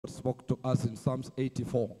spoke to us in Psalms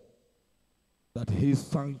 84 that his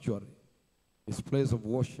sanctuary, his place of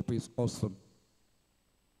worship is awesome.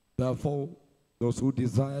 Therefore, those who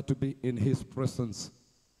desire to be in his presence,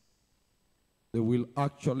 they will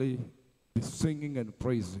actually be singing and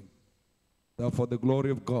praising. Therefore, the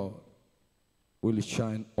glory of God will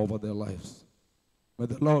shine over their lives. May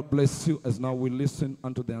the Lord bless you as now we listen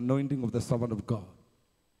unto the anointing of the servant of God.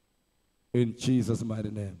 In Jesus' mighty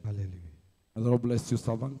name. Hallelujah. May the Lord bless you,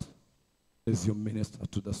 servant, as you minister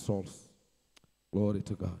to the souls. Glory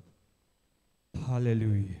to God.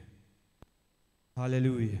 Hallelujah.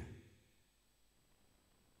 Hallelujah.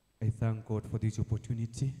 I thank God for this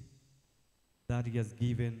opportunity that he has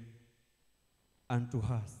given unto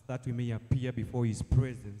us, that we may appear before his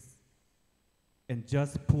presence and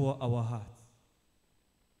just pour our hearts.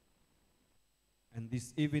 And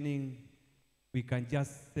this evening, we can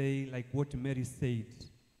just say, like what Mary said,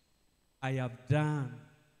 I have done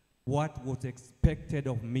what was expected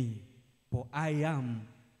of me, for I am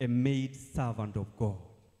a maid servant of God.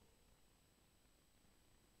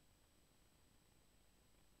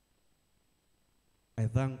 I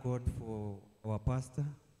thank God for our pastor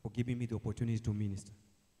for giving me the opportunity to minister.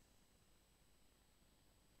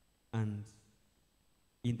 And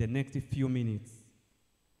in the next few minutes,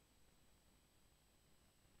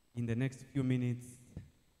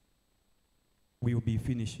 we will be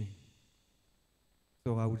finishing.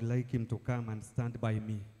 So I would like him to come and stand by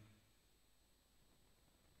me.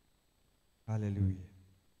 Hallelujah.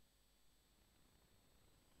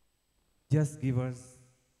 Just give us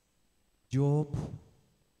Job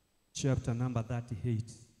chapter number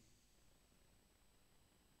 38.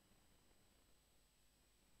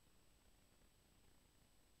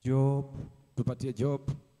 Job. Tupatie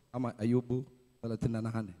Job ama Ayubu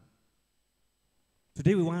 38.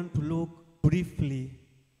 Today we want to look briefly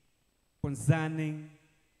concerning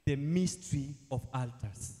the mystery of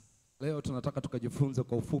altars. Leo tunataka tukajifunze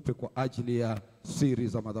kwa ufupi kwa ajili ya siri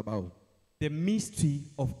za madhabahu. The mystery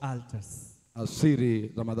of altars.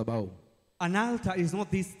 Siri za madhabahu. An altar is not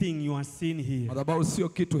this thing you are seeing here. Madhabahu sio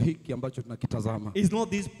kitu hiki ambacho tunakitazama. It's not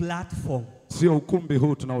this platform. Sio ukumbi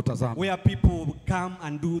huu tunaotazama. Where people come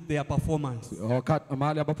and do their performance. Wakati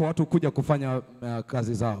mahali ambapo watu kuja kufanya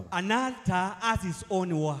kazi zao. An altar has its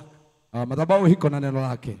own work. Madhabahu hiko na neno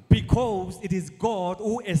lake. Because it is God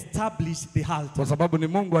who established the altar. Kwa sababu ni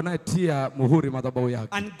Mungu anayetia muhuri madhabahu yake.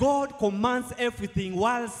 And God commands everything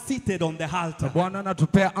while seated on the altar. Bwana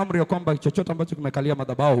anatupea amri ya kwamba chochote ambacho kimekalia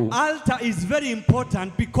madhabahu. Altar is very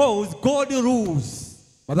important because God rules.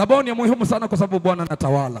 Madhabahu ni muhimu sana kwa sababu Bwana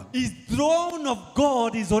anatawala. His throne of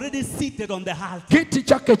God is already seated on the altar. Kiti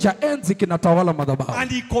chake cha enzi kinatawala madhabahu.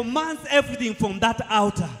 And he commands everything from that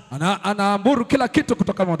altar. Anaamuru kila kitu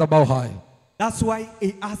kutoka madhabahu haya. That's why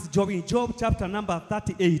he asked Job in Job chapter number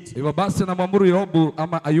 38. Hivyo basi anamwamuru Yobu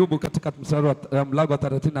ama Ayubu katika mstari wa mlango wa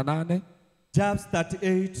 38. Job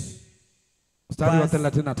 38 mstari wa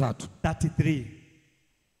 33. 33.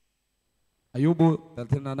 Ayubu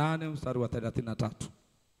 38 mstari wa 33.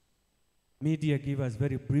 Media give us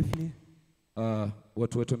very briefly.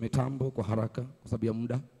 Watu wetu mitambo kwa haraka kwa sababu ya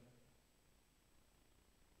muda.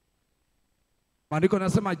 Maandiko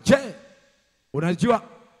yanasema, je, unajua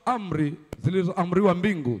amri zilizoamriwa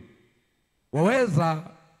mbingu? Waweza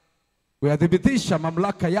kuyadhibitisha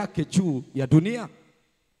mamlaka yake juu ya dunia?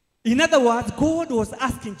 In other words, God was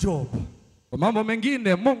asking Job. Kwa mambo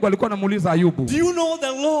mengine Mungu alikuwa anamuuliza Ayubu. Do you know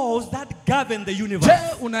the laws that govern the universe?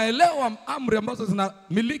 Je, unaelewa amri ambazo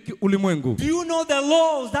zinamiliki ulimwengu? Do you know the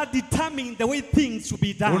laws that determine the way things should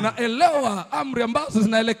be done? Unaelewa amri ambazo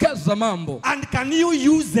zinaelekeza mambo? And can you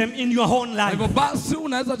use them in your own life? Hivyo basi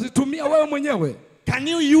unaweza zitumia wewe mwenyewe. Can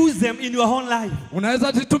you use them in your own life?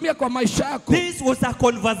 Unaweza zitumia kwa maisha yako. This was a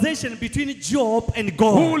conversation between Job and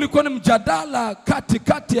God. Huu ulikuwa ni mjadala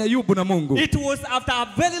kati ya Ayubu na Mungu. It was after a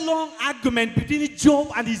very long argument between Job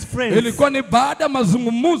and his friends. Ilikuwa ni baada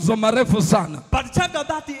mazungumzo marefu sana. But chapter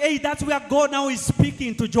 38, that's where God now is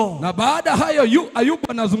speaking to Job. Na baada hayo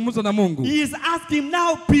Ayubu anazungumza na Mungu. He is asking him,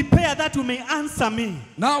 now prepare that you may answer me.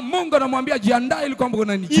 Na Mungu anamwambia jiandae ili kwamba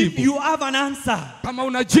unanijibu. If you have an answer. Kama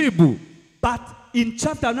unajibu. But in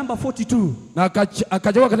chapter number 42, na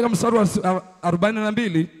akajawa katika mstari wa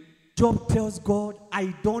 42, Job tells God,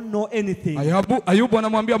 I don't know anything. Ayubu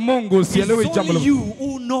anamwambia Mungu, sielewi jambo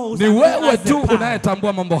lolote. Ni wewe tu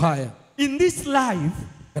unayetambua mambo haya. In this life,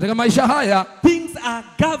 katika maisha haya, things are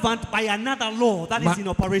governed by another law that is in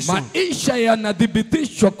operation. Maisha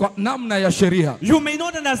yanadhibitishwa kwa namna ya sheria. You may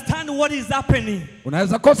not understand what is happening.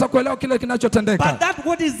 Unaweza kosa kuelewa kile kinachotendeka. But that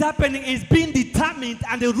what is happening is being determined determined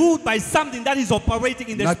and ruled by something that is operating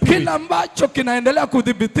in the Na spirit. kila ambacho kinaendelea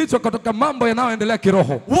kudhibitishwa kutoka mambo yanayoendelea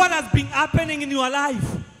kiroho. What has been happening in your life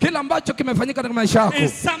Kila ambacho kimefanyika katika maisha yako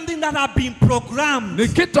is something that has been programmed. ni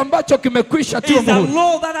kitu ambacho kimekwisha tu It's a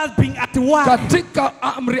law that has been at work katika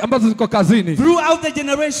amri ambazo ziko kazini throughout the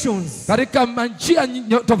generations. katika njia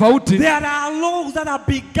tofauti. There are laws that have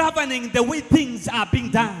been governing the way things are being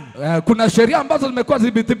done. Kuna sheria ambazo zimekuwa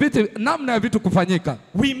zibidhibiti namna ya vitu kufanyika.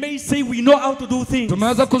 We may say we know how to do things.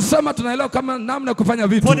 Tumeweza kusema tunaelewa kama namna ya kufanya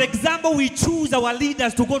vitu. For example, we choose our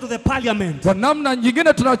leaders to go to the parliament. Kwa namna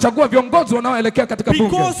nyingine tunachagua viongozi wanaoelekea katika bunge.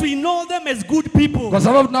 Because we know them as good people. Kwa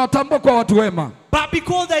sababu tunawatambua kwa watu wema. But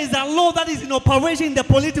because there is a law that is in operation in the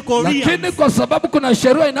political realm, lakini kwa sababu kuna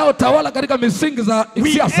sheria inayotawala katika misingi za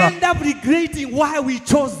siasa, we end up regretting why we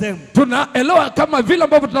chose them. Tunaelewa kama vile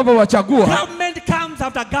ambavyo tunavyowachagua. Government comes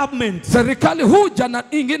after government. Serikali huja na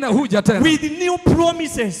ingine huja tena. With new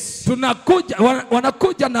promises. Tunakuja,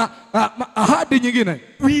 wanakuja na ahadi nyingine.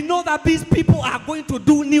 We know that these people are going to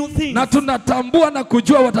do new things. Na tunatambua na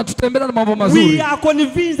kujua watatutembelea na mambo mazuri. We are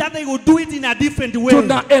convinced that they will do it in a different way.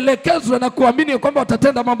 Tunaelekezwa na kuamini kwamba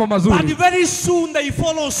watatenda mambo mazuri. But very soon they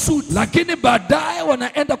follow suit. Lakini baadaye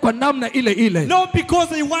wanaenda kwa namna ile ile. Not because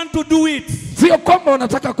they want to do it. Sio kwamba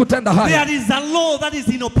wanataka kutenda haya. There is a law that is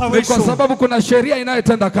in operation. Kwa sababu kuna sheria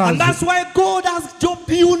inayotenda kazi. And that's why God asked Job,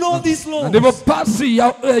 do you know this law? Ndivyo basi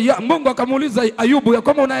ya Mungu akamuuliza Ayubu ya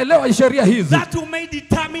kwamba unaelewa sheria hizi. That will may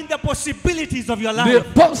determine the possibilities of your life.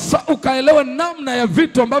 Posa ukaelewa namna ya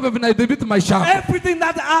vitu ambavyo vinadhibiti maisha yako. Everything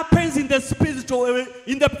that happens in the spiritual,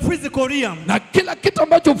 in the physical realm, na kila kitu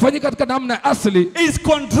ambacho hufanyika katika namna ya asili is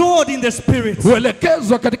controlled in the spirit.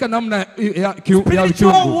 Huelekezwa katika namna ya kiungu.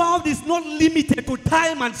 Spiritual world is not limited to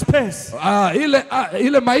time and space.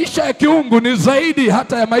 Ile maisha ya kiungu ni zaidi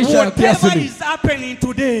hata ya maisha ya kiasili. Whatever is happening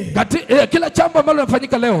today, kila jambo ambalo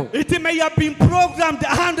linafanyika leo, it may have been programmed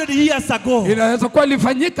 100 years ago. Inaweza kuwa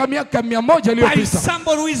ilifanyika miaka 100 iliyopita. By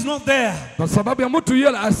somebody who is not there. Kwa sababu ya mtu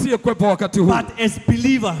yule asiyekuwepo wakati huu. But as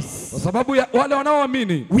believers, kwa sababu ya wale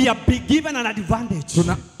wanaoamini, we are being given an advantage.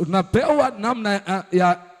 Tunapewa namna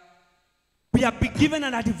ya we have been given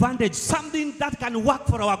an advantage, something that can work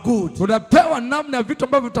for our good. Tunapewa namna ya vitu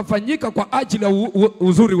ambavyo vitafanyika kwa ajili ya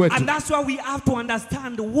uzuri wetu. And that's why we have to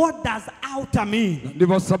understand, what does altar mean?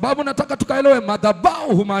 Ndivyo sababu nataka tukaelewe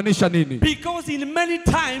madhabahu humaanisha nini. Because in many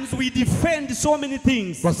times we defend so many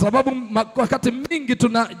things. Kwa sababu wakati mingi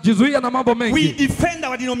tunajizuia na mambo mengi. We defend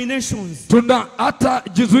our denominations. Hata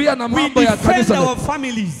jizuia na mambo ya kanisa. We defend our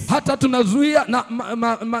families. Hata tunazuia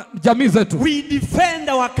na jamii zetu. We defend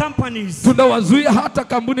our companies. Tunawazuia hata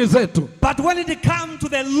kampuni zetu. But when it comes to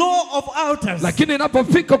the law of altars, lakini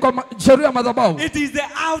inapofika kwa sheria ya madhabahu, it is the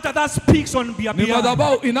altar that speaks on behalf. Ni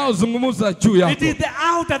madhabahu inayozungumza juu yako. It is the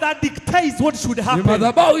altar that dictates what should happen. Ni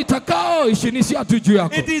madhabahu itakao ishinishia tu juu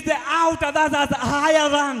yako. It is the altar that has a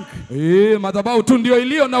higher rank. Madhabahu tu ndio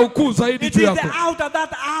iliyo na ukuu zaidi juu yako. It is the altar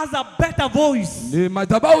that has a better voice. Ni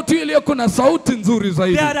madhabahu tu iliyo kuna sauti nzuri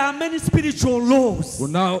zaidi. There are many spiritual laws.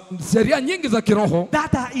 Kuna sheria nyingi za kiroho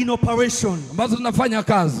that are in operation. Ambazo zinafanya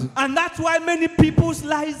kazi. And that's why many people's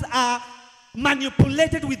lives are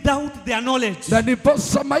manipulated without their knowledge. Na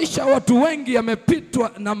ndiposa maisha watu wengi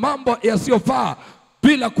yamepitwa na mambo yasiyofaa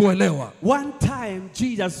bila kuelewa. One time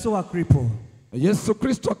Jesus saw a cripple. Yesu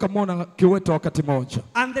Kristo akamwona kiwete wakati mmoja.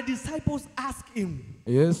 And the disciples asked him.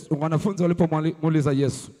 Yes, wanafunzi walipomuuliza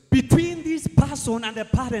Yesu, between this person and the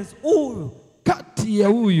parents, who kati ya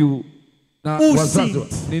huyu na wazazi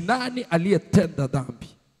ni nani aliyetenda dhambi?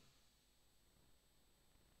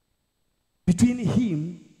 Between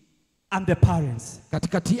him and the parents.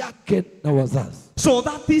 Katikati yake na wazazi. So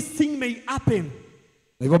that this thing may happen.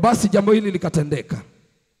 Hivyo basi jambo hili likatendeka.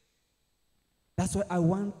 That's why I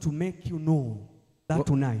want to make you know that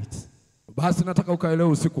tonight. Basi nataka ukaelewe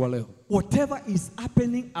usiku wa leo. Whatever is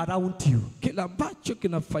happening around you, kila ambacho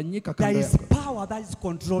kinafanyika kando yako, there is power that is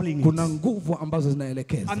controlling it. Kuna nguvu ambazo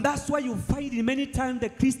zinaelekeza. And that's why you find in many times the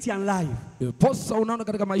Christian life. Posa unaona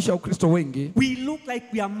katika maisha ya Ukristo wengi, we look like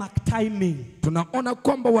we are mark timing. Tunaona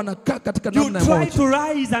kwamba wanakaa katika namna moja. You try to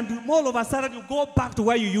rise and all of a sudden you go back to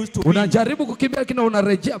where you used to be. Unajaribu kukimbia kina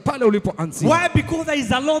unarejea pale ulipoanzia. Why? Because there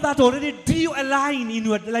is a law that already drew a line in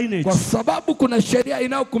your lineage. Kwa sababu kuna sheria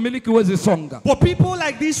inayokumiliki uweze songa. For people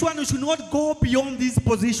like this one, you should not go beyond this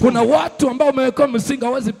position. Kuna watu ambao wamewekwa msingi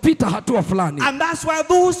hawezi pita hatua fulani. And that's why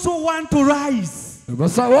those who want to rise,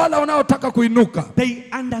 basa wala wanaotaka kuinuka, they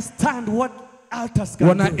understand what altars can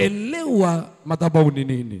wanaelewa madhabahu ni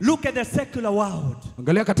nini. Look at the secular world.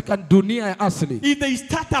 Angalia katika dunia ya asili. If they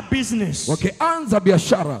start a business, wakianza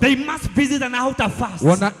biashara, they must visit an altar first.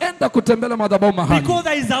 wanaenda kutembelea madhabahu mahali. Because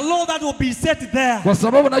there is a law that will be set there. Kwa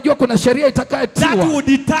sababu najua kuna sheria itakayetiwa. That will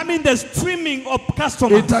determine the streaming of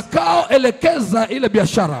customers. Itakaoelekeza ile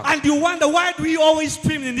biashara. And you wonder why do we always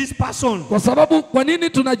stream in this person? Kwa sababu kwa nini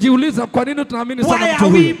tunajiuliza kwa nini tunaamini sana mtu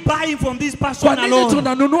huyu? Why are we buying from this person alone? Kwa nini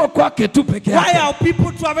tunanunua kwake tu peke yake? Why are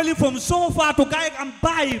people traveling from so far to go and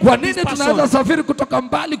buy kwa from this nini person? Tunaanza safiri kutoka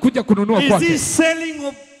mbali kuja kununua kwake? Is he selling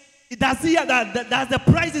of, does the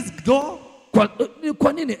prices go?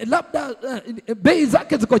 Kwa nini labda bei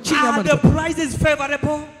zake ziko chini ama the prices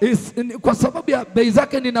favorable? Kwa sababu ya bei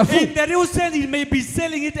zake ni nafuu. In the real sense he may be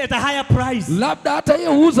selling it at a higher price. Labda hata yeye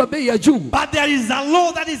huuza bei ya juu. But there is a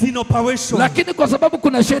law that is in operation. Lakini kwa sababu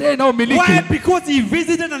kuna sheria inayomiliki. Why? Because he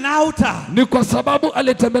visited an altar. Ni kwa sababu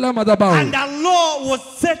alitembelea madhabahu. And the law was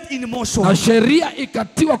set in motion. Na sheria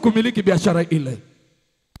ikatiwa kumiliki biashara ile.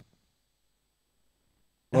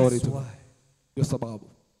 That's why. Ndio sababu.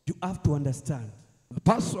 You have to understand.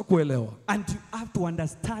 Paswa kuelewa. And you have to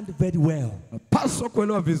understand very well. Paswa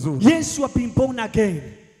kuelewa vizuri. Yes, you have been born again.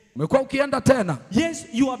 Umekuwa ukienda tena. Yes,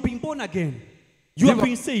 you have been born again. You have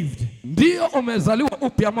been saved. Ndio umezaliwa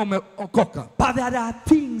upya ama umeokoka. But there are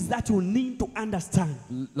things that you need to understand.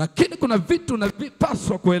 Lakini kuna vitu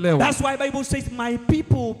unapaswa kuelewa. That's why Bible says my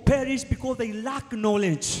people perish because they lack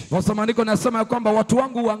knowledge. Kwa sababu maandiko yanasema ya kwamba watu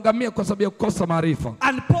wangu huangamia kwa sababu ya kukosa maarifa.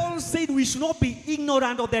 And Paul said we should not be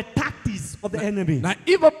ignorant of the tactics of the enemy. Na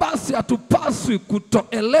hivyo basi hatupaswi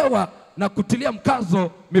kutoelewa na kutilia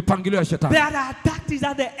mkazo mipangilio ya shetani. There are tactics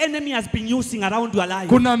that the enemy has been using around your life.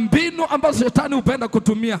 Kuna mbinu ambazo shetani hupenda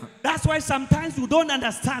kutumia. That's why sometimes you don't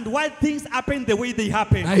understand why things happen the way they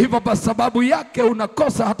happen. Na hivyo kwa sababu yake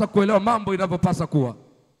unakosa hata kuelewa mambo inavyopasa kuwa.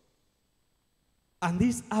 And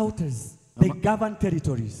these altars, they govern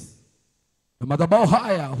territories. Na madhabahu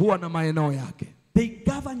haya huwa na maeneo yake. They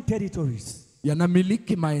govern territories.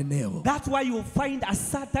 Yanamiliki maeneo. That's why you find a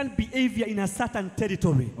certain behavior in a certain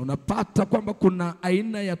territory. Unapata kwamba kuna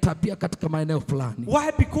aina ya tabia katika maeneo fulani.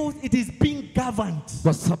 Why? Because it is being governed.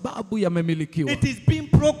 Kwa sababu yamemilikiwa. It is being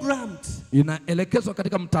programmed. Inaelekezwa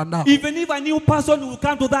katika mtandao. Even if a new person will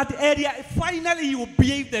come to that area, finally he will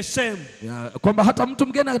behave the same. Kwamba hata mtu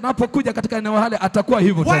mgeni anapokuja katika eneo hale atakuwa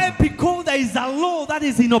hivyo tena. Why? Because there is a law that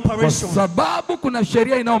is in operation. Kwa sababu kuna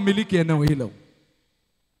sheria inayomiliki eneo hilo.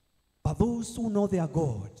 But those who know their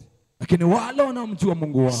God, lakini wale wanaomjua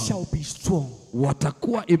Mungu wao, shall be strong.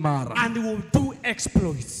 Watakuwa imara. And will do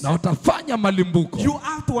exploits. Na watafanya malimbuko. You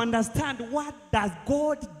have to understand, what does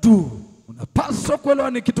God do? Unapaswa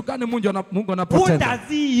kuelewa ni kitu gani Mungu anapotenda. What does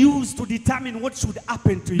he use to determine what should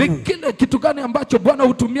happen to you? Ni kile kitu gani ambacho Bwana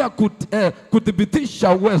hutumia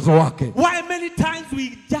kudhibitisha uwezo wake. Why many times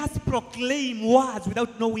we just proclaim words without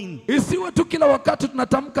knowing? Isiwe tu kila wakati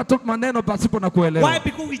tunatamka tu maneno pasipo na kuelewa. Why?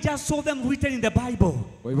 Because we just saw them written in the Bible.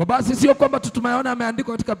 Kwa hivyo basi sio kwamba tumeona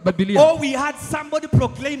yameandikwa katika Biblia. Or we had somebody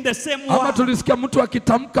proclaim the same word. Ama tulisikia mtu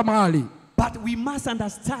akitamka mahali. But we must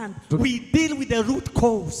understand, we deal with the root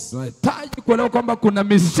cause. Tunahitaji kuelewa kwamba kuna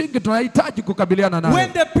misingi tunahitaji kukabiliana nayo.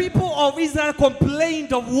 When the people of Israel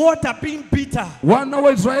complained of water being bitter, wana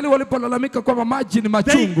wa Israeli walipolalamika kwamba maji ni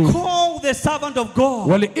machungu, they called the servant of God.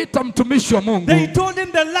 Waliita mtumishi wa Mungu. They told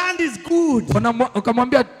him the land is good.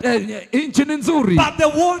 Wakamwambia nchi ni nzuri. But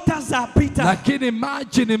the waters are bitter. Lakini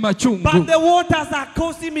maji ni machungu. But the waters are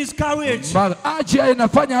causing miscarriage. Maji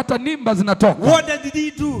inafanya hata mimba zinatoka. What did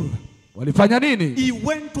he do? Walifanya nini? He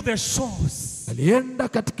went to the source. Alienda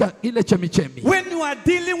katika ile chemichemi. When you are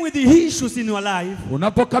dealing with the issues in your life,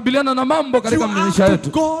 unapokabiliana na mambo katika maisha yetu,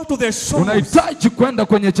 go to the source. Unahitaji kwenda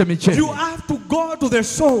kwenye chemichemi. You have to go to the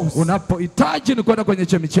source. Unapohitaji ni kwenda kwenye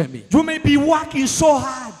chemichemi. You may be working so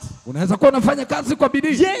hard. Unaweza kuwa unafanya kazi kwa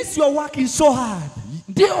bidii. Yes, you are working so hard.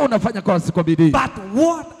 Ndio unafanya kazi kwa bidii. But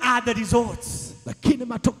what are the results? Lakini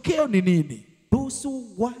matokeo ni nini? Those who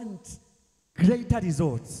want greater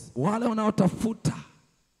results, wale wanaotafuta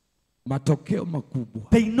matokeo makubwa,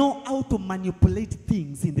 they know how to manipulate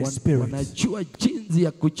things in the spirit. Wanajua jinsi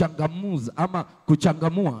ya kuchangamuza ama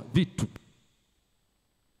kuchangamua vitu.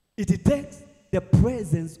 It takes the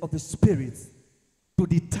presence of the spirit to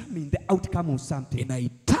determine the outcome of something.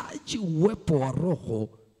 Inahitaji uwepo wa Roho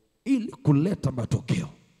ili kuleta matokeo.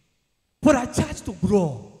 For a church to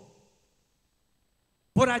grow,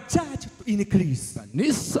 for a church to increase,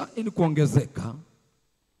 kanisa ili kuongezeka,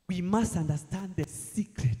 we must understand the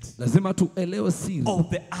secret. Lazima tuelewe siri of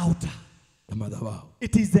the altar. Ya madhabahu.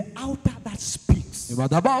 It is the altar that speaks. Ni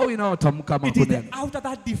madhabahu inayotamka maneno. It is the altar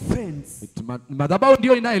that defends. Madhabahu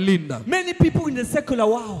ndio inayelinda. Many people in the secular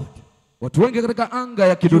world, Watu wengi katika anga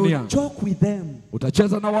ya kidunia. You joke with them.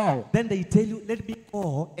 Utacheza na wao. Then they tell you, let me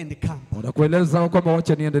go and camp. Wanakueleza kwamba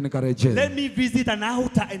wacha niende nikarejee. Let me visit an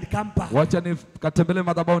altar and camp back. Wacha nikatembelee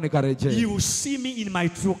madhabahu nikarejee. You see me in my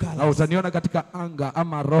true colors. Na utaniona katika anga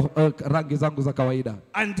ama rangi zangu za kawaida.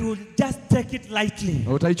 And you just take it lightly.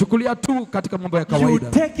 Na utaichukulia tu katika mambo ya kawaida.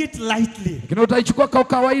 You take it lightly. Lakini utaichukua kwa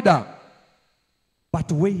kawaida.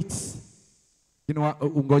 But wait.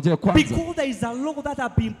 Ungoje kwanza. Because there is a law that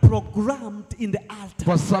have been programmed in the altar.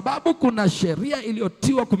 Kwa sababu kuna sheria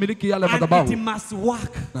iliyotiwa kumiliki yale madhabahu. And it must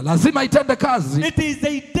work. Na lazima itende kazi. It is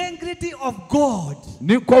the integrity of God.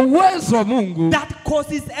 Ni kwa uwezo wa Mungu. That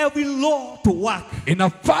causes every law to work.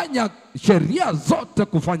 Inafanya sheria zote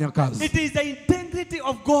kufanya kazi. It is the integrity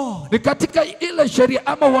of God. Ni katika ile sheria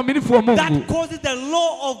ama uaminifu wa Mungu. That causes the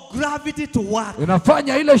law of gravity to work.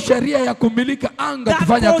 Inafanya ile sheria ya kumilika anga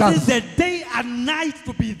kufanya kazi. That causes the day and night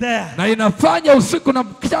to be there. Na inafanya usiku na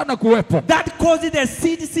mchana kuwepo. That causes the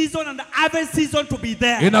seed season and the harvest season to be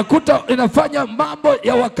there. Inafanya mambo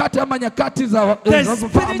ya wakati ama nyakati za the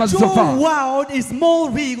spiritual world is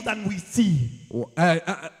more real than we see.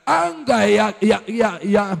 Anga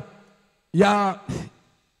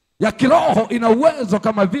ya kiroho ina uwezo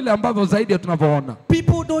kama vile ambavyo zaidi tunavyoona.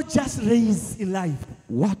 People don't just raise in life.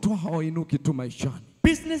 Watu hawainuki tu maishani.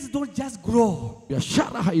 Business don't just grow.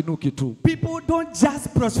 Biashara hainuki tu. People don't just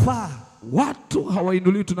prosper. Watu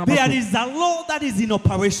hawainuliwi tu na There is a law that is in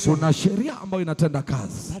operation. Kuna sheria ambayo inatenda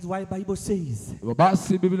kazi. That's why Bible says.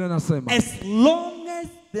 Basi Biblia inasema. As long as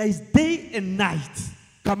there is day and night.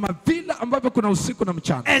 Kama vile ambavyo kuna usiku na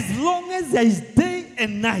mchana. As long as there is day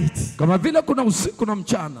and night. Kama vile kuna usiku na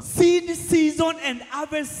mchana. Seed season and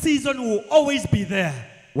harvest season will always be there.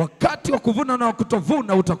 Wakati wa kuvuna na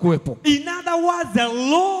kutovuna utakuwepo. In other words, the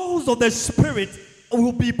laws of the spirit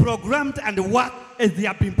will be programmed and work as they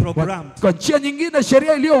have been programmed. Kwa njia nyingine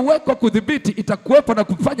sheria iliyowekwa kudhibiti itakuwepo na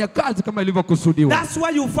kufanya kazi kama ilivyokusudiwa. That's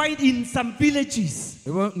why you find in some villages.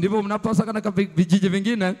 Ndivyo mnapasa katika vijiji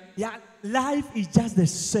vingine. Yeah, life is just the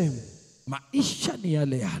same. Maisha ni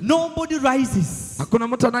yale yale. Nobody rises. Hakuna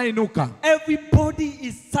mtu anayeinuka. Everybody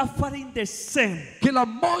is suffering the same. Kila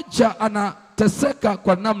mmoja anateseka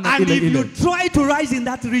kwa namna ile ile. And if you try to rise in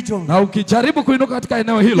that region, na ukijaribu kuinuka katika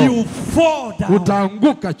eneo hilo, you fall down.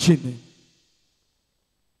 Utaanguka chini.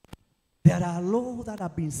 There are laws that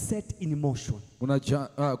have been set in motion.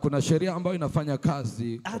 Kuna sheria ambayo inafanya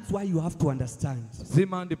kazi. That's why you have to understand.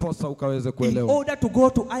 Lazima ndiposa ukaweze kuelewa. In order to go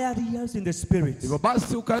to higher realms in the spirit. Hivyo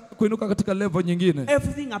basi kuinuka katika level nyingine.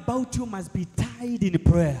 Everything about you must be tied in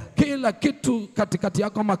prayer. Kila kitu katikati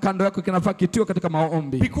yako ama kando yako kinafaa kitiwe katika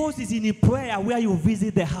maombi. Because it's in prayer where you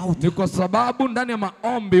visit the house. Ni kwa sababu ndani ya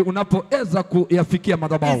maombi unapoweza kuyafikia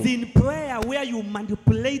madhabahu. It's in prayer where you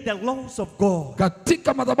manipulate the laws of God.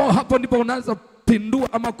 Katika madhabahu hapo ndipo unaweza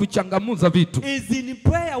pindua ama kuchangamuza vitu. Is in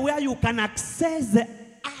prayer where you can access the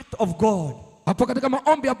art of God. Hapo katika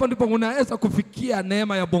maombi hapo ndipo unaweza kufikia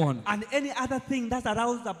neema ya Bwana. And any other thing that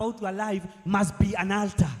aroused about your life must be an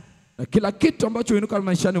altar. Na kila kitu ambacho inuka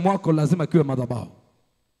maishani mwako lazima kiwe madhabahu.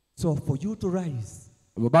 So for you to rise,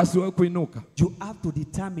 basi wewe kuinuka, you have to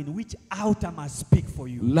determine which altar must speak for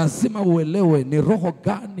you. Lazima uelewe ni roho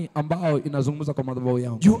gani ambayo inazungumza kwa madhabahu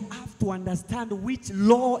yangu. You have to understand which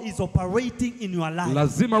law is operating in your life.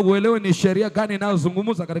 Lazima uelewe ni sheria gani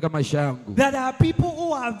inayozungumza katika maisha yangu. There are people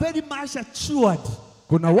who are very much assured.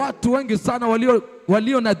 Kuna watu wengi sana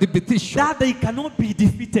walio na dhibitisho that they cannot be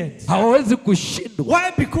defeated. Hawawezi kushindwa.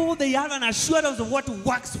 Why? Because they have an assurance of what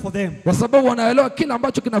works for them. Kwa sababu wanaelewa kila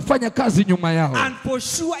ambacho kinafanya kazi nyuma yao. And for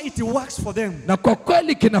sure it works for them. Na kwa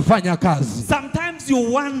kweli kinafanya kazi. Sometimes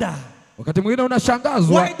you wonder, wakati mwingine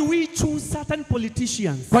unashangazwa, why do we choose certain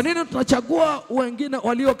politicians? Kwa nini tunachagua wengine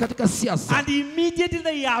walio katika siasa? And immediately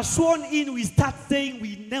they are sworn in, we start saying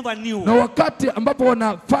we never knew. Na wakati ambapo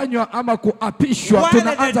wanafanywa ama kuapishwa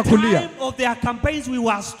tunaanza kulia. Time of their campaigns we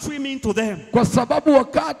were streaming to them. Kwa sababu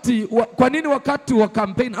kwa nini wakati wa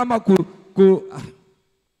campaign ama ku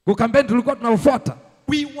campaign tulikuwa tunafuata?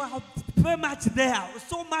 We were very much there,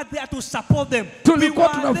 so much there to support them. Tulikuwa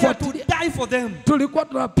we were there to die for them. Tulikuwa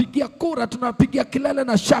tunapigia kura, tunapigia kilele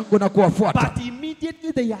na shangwe na kuwafuata. But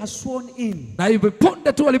immediately they are sworn in. Na hivi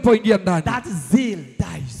punde tu walipoingia ndani, that zeal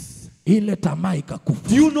dies. Ile tamaa ikakufa.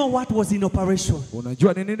 Do you know what was in operation?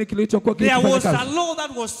 Unajua ni nini kilichokuwa kikifanya kazi? There was a law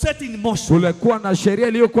that was set in motion. Kulikuwa na sheria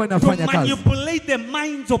iliyokuwa inafanya kazi. To manipulate the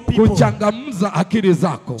minds of people. Kuchangamza akili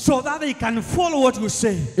zako. So that they can follow what you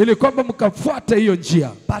say. Ili kwamba mkafuate hiyo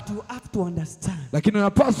njia. But you have to understand. Lakini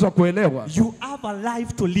unapaswa kuelewa. You have a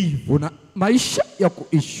life to live. Una maisha ya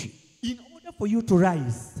kuishi. In order for you to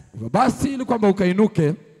rise. Basi ili kwamba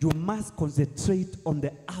ukainuke, you must concentrate on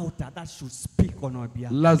the altar that should speak on our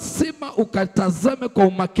behalf. Lazima ukatazame kwa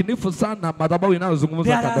umakinifu sana madhabahu inayozungumza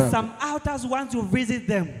There kabla. are some altars once you visit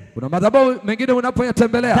them. Kuna madhabahu mengine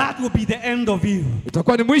unapoyatembelea, That will be the end of you.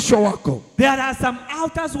 itakuwa ni mwisho wako. There are some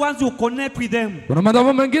altars once you connect with them. Kuna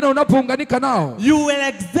madhabahu mengine unapounganika nao, You will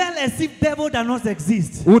excel as if devil does not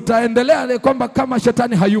exist. utaendelea kwamba kama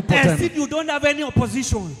shetani hayupo As tena. if you don't have any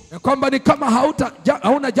opposition. Kwamba ni kama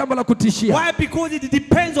hauna jambo la kutishia. Why? Because it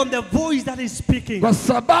depends on the voice that is speaking. Kwa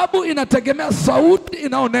sababu inategemea sauti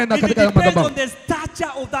inaonena It katika depends madhabahu. on the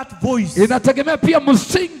stature of that voice. Inategemea pia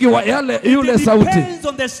msingi wa yule sauti. It depends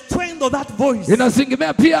on the strength of that voice.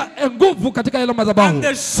 Inategemea pia nguvu katika yale madhabahu. And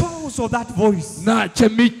the source of that voice. Na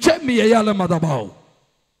chemichemi ya yale madhabahu.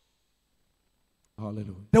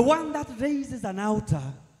 Hallelujah. The one that raises an altar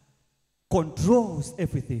controls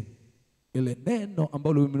everything. Ile neno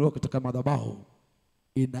ambalo limeinuliwa katika madhabahu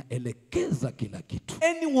inaelekeza kila kitu.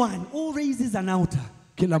 Anyone who raises an altar,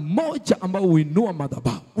 kila mmoja ambao huinua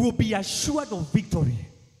madhabahu, will be assured of victory.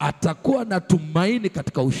 atakuwa na tumaini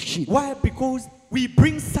katika ushindi. Why? Because we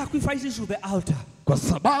bring sacrifices to the altar. Kwa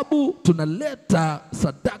sababu tunaleta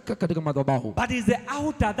sadaka katika madhabahu. But it's the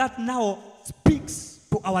altar that now speaks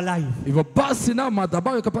to our life. Hivyo basi na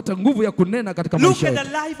madhabahu ikapata nguvu ya kunena katika Look maisha at yetu.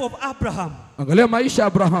 the life of Abraham. Angalia maisha ya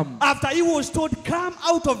Abraham. After he was told, come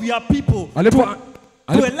out of your people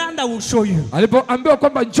To a land I will show you. Alipoambiwa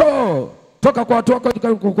kwamba njoo toka kwa watu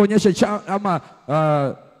wako kukuonyesha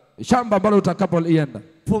shamba ambalo utakapolienda.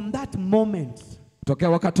 From that moment, Tokea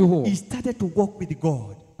wakati huo, he started to walk with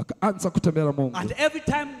God. akaanza kutembea na Mungu. And every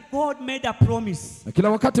time God made a promise, Na kila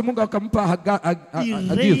wakati Mungu akampa he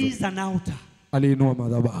agizo, raised an altar. aliinua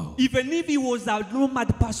madhabahu. Even if he was a nomad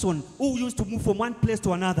person who used to move from one place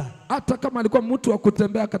to another, Hata kama alikuwa mtu wa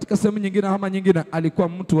kutembea katika sehemu nyingine ama nyingine, alikuwa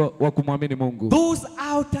mtu wa kumwamini Mungu. those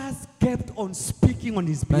altars kept on speaking on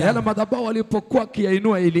his Na yale behalf. madhabahu alipokuwa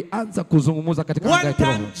kiyainua, ilianza kuzungumza katika anga One ya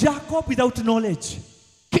kiroho. time, Jacob, without knowledge,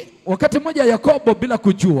 Wakati mmoja Yakobo bila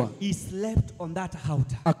kujua, he slept on that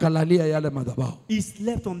altar. akalalia yale madhabahu. He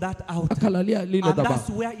slept on that altar. Akalalia lile And that's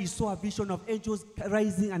madhabahu. where he saw a vision of angels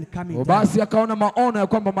rising and coming down. Basi akaona maono ya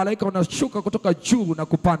kwamba malaika wanashuka kutoka juu na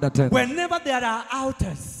kupanda tena. Whenever there are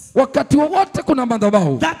altars Wakati wowote kuna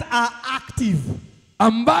madhabahu that are active,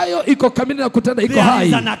 ambayo iko kamili na kutenda, iko there is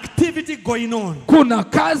hai, an activity going on. kuna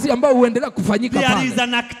kazi ambayo huendelea kufanyika There is pale.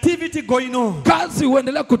 an activity going on. Kazi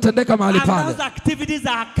huendelea kutendeka mahali And pale. those activities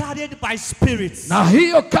are carried by spirits. Na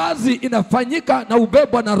hiyo kazi inafanyika na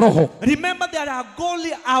ubebwa na roho. Remember, there are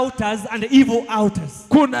godly altars and evil altars.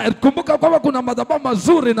 Kumbuka kwamba kuna madhabahu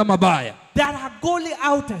mazuri na mabaya. There are godly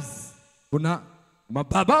altars. Kuna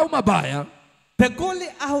madhabahu mabaya. The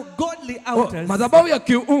godly altars, Madhabahu ya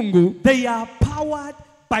kiungu they are powered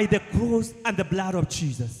by the cross and the blood of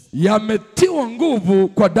Jesus. yametiwa nguvu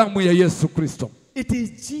kwa damu ya Yesu Kristo. It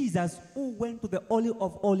is Jesus who went to the Holy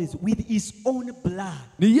of Holies with his own blood.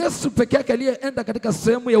 Ni Yesu peke yake aliyeenda katika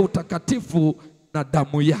sehemu ya utakatifu na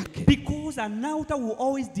damu yake. Because an altar will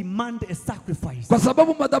always demand a sacrifice. Kwa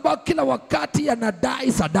sababu madhabahu kila wakati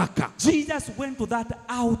yanadai sadaka. Jesus went to that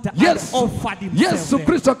altar and offered himself Yesu there.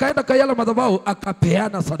 Kristo akaenda kwa yale madhabahu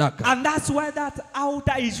akapeana sadaka. And that's why that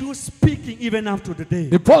altar is you speaking even up to the day.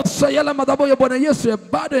 Ndiposa yale madhabahu ya Bwana Yesu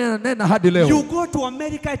bado yananena hadi leo. You go to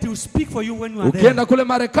America, it will speak for you when you are there. Ukienda kule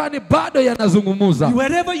Marekani bado yanazungumuza.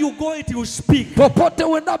 Wherever you go, it will speak. Popote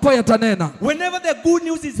uendapo yatanena. Whenever the good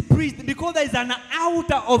news is preached, because there is an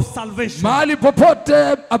altar of salvation. Mahali popote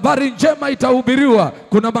habari njema itahubiriwa,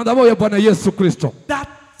 kuna madhabahu ya Bwana Yesu Kristo. That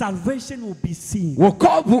salvation will be seen.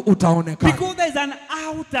 Wokovu utaonekana. Because there is an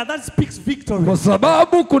altar that speaks victory. Kwa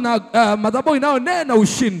sababu kuna madhabahu inayonena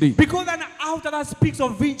ushindi. Because an altar that speaks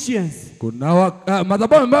of vengeance. Kuna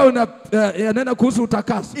madhabahu ambayo yanena kuhusu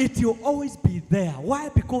utakaso. It will always be there. Why?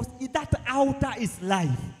 Because that altar is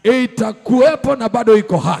life. Itakuwepo na bado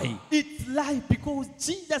iko hai. It's life because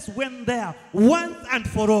Jesus went there once and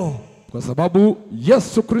for all. Kwa sababu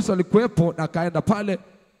Yesu Kristo alikuwepo na akaenda pale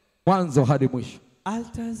mwanzo hadi mwisho.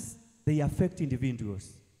 Altars, they affect individuals.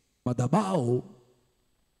 Madhabahu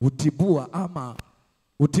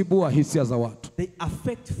hutibua hisia za watu. They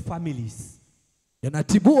affect families.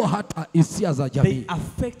 Yanatibua hata hisia za They jamii.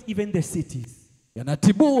 affect even the cities.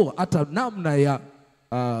 Yanatibua hata namna ya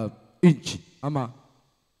nchi ama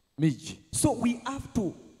miji. So we have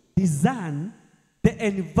to discern the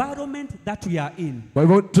environment that we are in. Kwa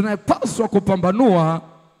hivyo tunapaswa kupambanua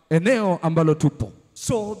eneo ambalo tupo,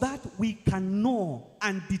 so that we can know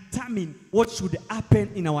and determine what should happen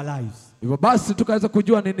in our lives. Hivyo basi tukaweza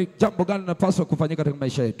kujua nini jambo gani linapaswa kufanyika katika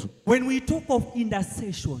maisha yetu. When we talk of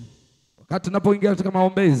intercession, Wakati tunapoingia katika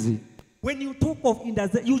maombezi, when you talk of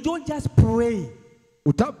intercession, you don't just pray.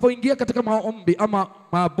 utapoingia katika maombi ama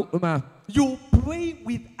you pray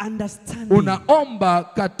with understanding. Unaomba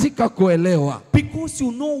katika kuelewa. Because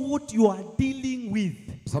you know what you are dealing with.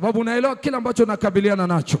 Sababu unaelewa kila ambacho unakabiliana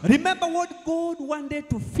nacho. Remember what God wanted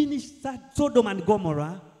to finish Sodom and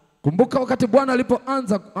Gomorrah? Kumbuka wakati Bwana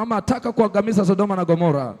alipoanza ama ataka kuangamiza Sodoma na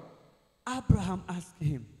Gomora. Abraham asked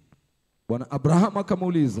him. Bwana Abraham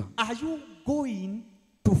akamuuliza, are you going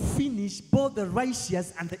to finish both the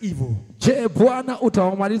righteous and the evil? Je, Bwana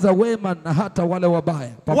utawamaliza wema na hata wale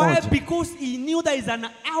wabaya pamoja? Why? Because he knew there is an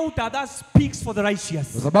altar that speaks for the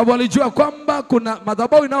righteous. Kwa sababu alijua kwamba kuna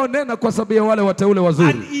madhabahu inayonena kwa sababu ya wale wateule wazuri.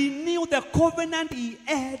 And he knew the covenant he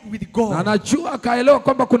had with God. Na anajua akaelewa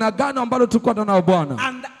kwamba kuna agano ambalo tulikuwa nalo Bwana.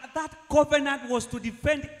 And that covenant was to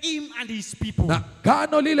defend him and his people. Na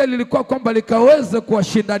agano lile lilikuwa kwamba likaweze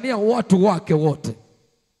kuwashindania watu wake wote.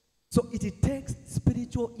 So it takes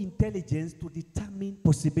spiritual intelligence to determine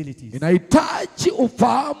possibilities. Inahitaji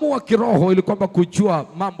ufahamu wa kiroho ili kwamba kujua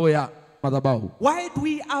mambo ya madhabahu. Why do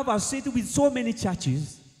we have a city with so many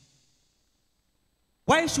churches?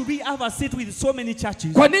 Why should we have a city with so many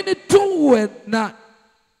churches? Kwa nini tuwe na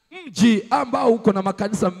mji ambao uko na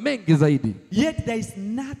makanisa mengi zaidi? Yet there is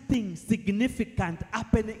nothing significant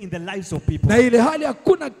happening in the lives of people. Na ile hali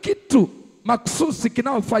hakuna kitu maksusi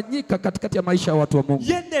kinaofanyika katikati ya maisha ya watu wa Mungu.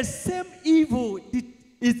 Yet the same evil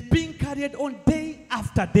is being carried on day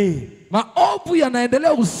after day. Maovu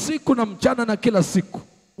yanaendelea usiku na mchana na kila siku.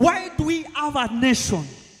 Why do we have a nation?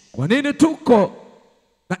 Kwa nini tuko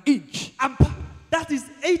na nchi that is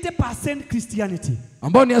 80% Christianity,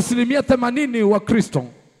 ambao ni 80% wa Kristo,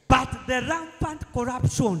 but the rampant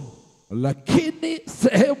corruption, lakini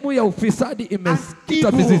sehemu ya ufisadi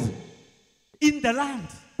imekita mizizi in the land,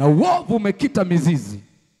 na uovu umekita mizizi?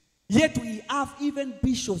 Yet we have even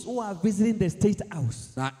bishops who are visiting the state house.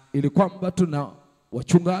 Na ili kwamba tuna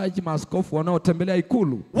wachungaji, maaskofu wanaotembelea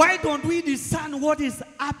ikulu. Why don't we discern what is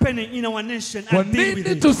happening in our nation Kwa and deal with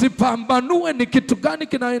nini it? tusipambanue ni kitu gani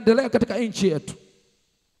kinaendelea katika nchi yetu?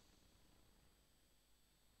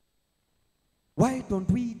 Why don't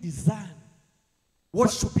we discern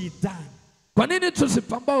what should be done? Kwa nini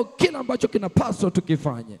tusipambao kila ambacho kinapaswa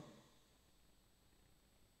tukifanye?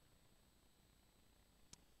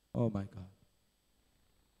 Oh my God.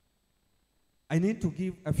 I need to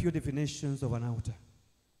give a few definitions of an altar.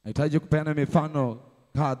 Nahitaji kupeana mifano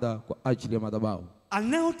kadha kwa ajili ya madhabahu.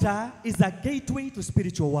 An altar is a gateway to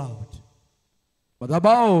spiritual world.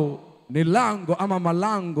 Madhabahu ni lango ama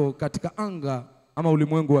malango katika anga ama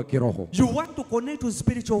ulimwengu wa kiroho. You want to connect to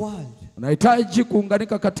spiritual world. Unahitaji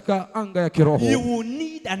kuunganika katika anga ya kiroho. You will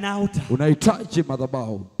need an altar. Unahitaji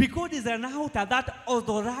madhabahu. Because it's an altar that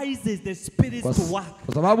authorizes the spirits to work.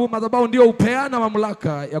 Kwa sababu madhabahu ndio upeana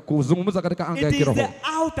mamlaka ya kuzungumza katika anga ya kiroho. It is the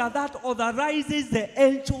altar that authorizes the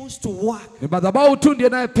angels to work. Ni madhabahu tu ndiye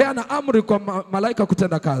anayepeana amri kwa malaika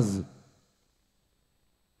kutenda kazi.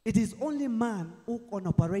 It is only man who can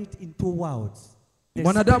operate in two worlds. The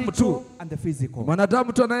Mwanadamu tu and the physical.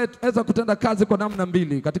 Mwanadamu tu anayeweza kutenda kazi kwa namna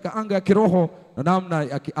mbili, katika anga ya kiroho na namna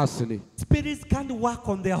ya kiasili. Spirits can't work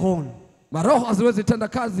on their own. Maroho haziwezi tenda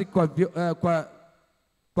kazi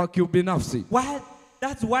kwa kiubinafsi.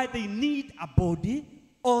 That's why they need a body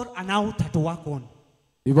or an altar to work on.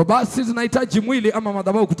 Hivyo basi zinahitaji mwili ama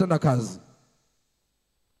madhabahu kutenda kazi.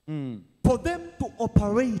 For them to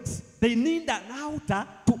operate, they need an altar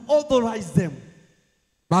to authorize them.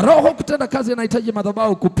 Maroho kutenda kazi yanahitaji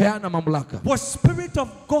madhabahu kupeana mamlaka. For Spirit of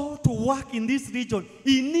God to work in this region,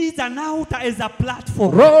 He needs an altar as a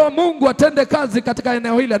platform. Roho Mungu atende kazi katika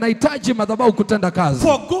eneo hili, anahitaji madhabahu kutenda kazi.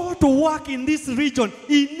 For God to work in this region,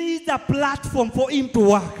 He needs a platform for Him to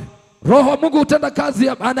work. Roho Mungu utenda kazi,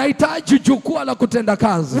 anahitaji jukwaa la kutenda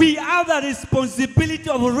kazi. We have the responsibility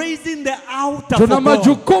of raising the altar. Tuna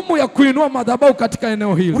majukumu ya kuinua madhabahu katika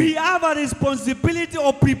eneo hili. We have a responsibility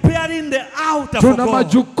of preparing the altar for God. Tuna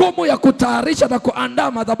majukumu ya kutayarisha na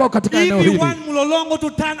kuandaa madhabahu katika eneo hili. If you want Mlolongo to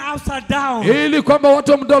turn upside down, ili kwamba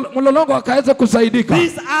watu Mlolongo wakaweza kusaidika,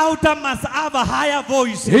 this altar must have a higher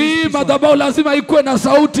voice. Hii madhabahu lazima ikuwe na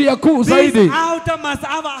sauti ya kuu zaidi. This altar must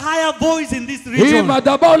have a higher voice in this region. Hii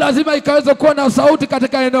madhabahu lazima ikaweza kuwa na sauti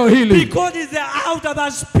katika eneo hili. Because it's the altar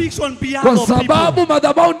that speaks on behalf kwa of people. Kwa sababu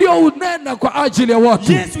madhabahu ndio unena kwa ajili ya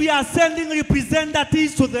watu. Yes, we are sending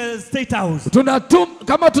representatives to the state house.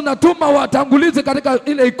 Kama tunatuma watangulizi katika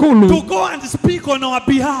ile ikulu, to go and speak on our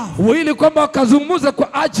behalf. Ili kwamba wakazungumze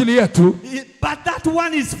kwa ajili yetu. But that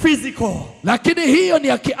one is physical. Lakini hiyo ni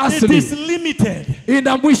ya kiasili. It is limited.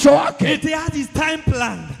 Ina mwisho wake. It has its time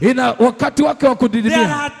plan. Ina wakati wake wa kudidimia.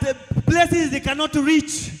 There are places they cannot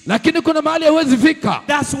reach. Lakini kuna mahali hawezi fika.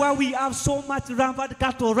 That's why we have so much rampant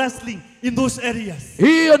cattle wrestling in those areas.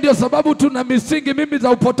 Hiyo ndio sababu tuna misingi mimi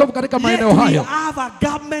za upotofu katika maeneo hayo. Yet we have a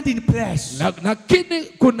government in place. Lakini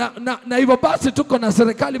kuna na hivyo basi tuko na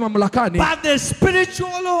serikali mamlakani. But the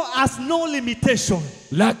spiritual law has no limitation.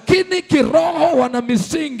 Lakini kiroho wana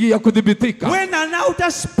misingi ya kudhibitika. When an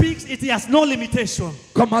altar speaks, it has no limitation.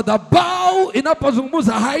 Kwa madhabahu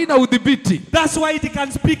inapozungumza haina udhibiti. That's why it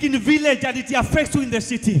can speak in village and it affects you in the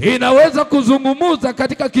city. Inaweza kuzungumza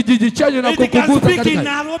katika kijiji chenu na kukugusa katika. It can speak in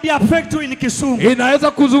Nairobi, affect you in Kisumu.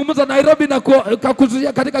 Inaweza kuzungumza Nairobi na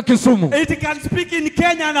kukuzuia katika Kisumu. It can speak in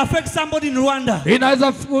Kenya and affect somebody in Rwanda.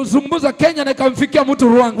 Inaweza kuzungumza Kenya na ikamfikia mtu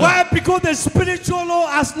Rwanda. Why? Because the spiritual law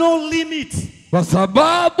has no limit. Kwa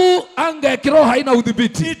sababu anga ya kiroho haina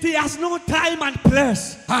udhibiti. It has no time and place.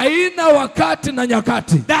 Haina wakati na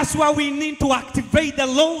nyakati. That's why we need to activate the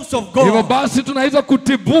laws of God. Hivyo basi tunaweza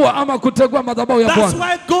kutibua ama kutegua madhabahu ya Bwana. That's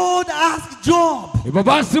why God asked Job. Hivyo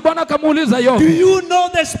basi Bwana akamuuliza Yobu. Do you know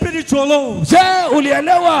the spiritual laws? Je,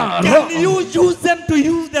 ulielewa? Can you use them to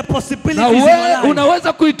use the possibilities in your life?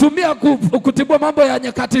 Unaweza kuitumia kutibua mambo ya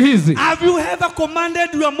nyakati hizi. Have you ever commanded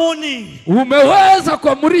your morning? Umeweza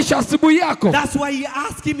kuamrisha asubuhi yako? That's why he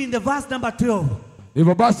asked him in the verse number 12.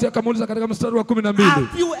 Hivyo basi akamuuliza katika mstari wa 12.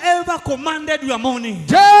 Have you ever commanded your morning?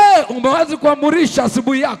 Je, umeweza kuamrisha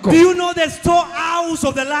asubuhi yako? Do you know the storehouse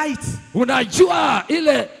of the light? Unajua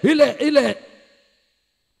ile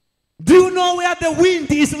Do you know where the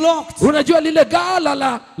wind is locked? Unajua lile gala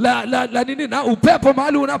la nini na upepo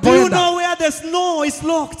mahali unapoenda? Do you know where the snow is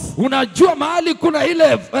locked? Unajua mahali kuna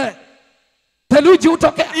ile theluji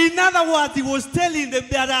utokea? In other words, he was telling them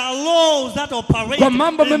there are laws that operate kwa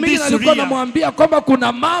mambo in mimi this alikuwa realm. anamwambia kwamba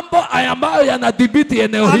kuna mambo ambayo yanadhibiti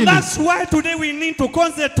eneo And hili. that's why today we need to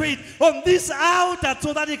concentrate on this altar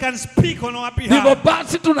so that he can speak on our behalf. Hivyo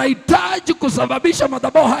basi tunahitaji kusababisha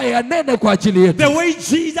madhabahu haya yanene kwa ajili yetu. The way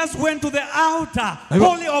Jesus went to the altar,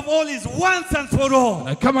 holy of all, is once and for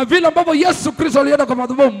all. Kama vile ambavyo Yesu Kristo alienda kwa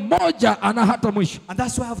madhabahu moja ana hata mwisho. And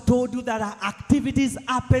that's why I've told you that our activities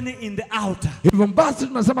happening in the altar. Hivyo basi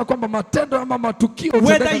tunasema kwamba matendo ama matukio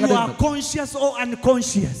whether you are conscious or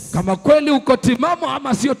unconscious. Kama kweli uko timamu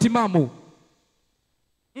ama sio timamu.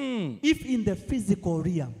 If in the physical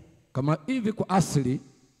realm, kama hivi kwa asili,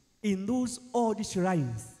 in those old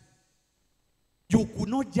shrines, you could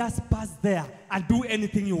not just pass there and do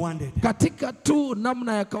anything you wanted. Katika tu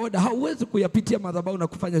namna ya kawaida hauwezi kuyapitia madhabahu na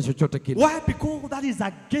kufanya chochote kile. Why? Because that is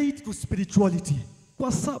a gate to spirituality.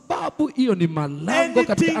 Kwa sababu hiyo ni malango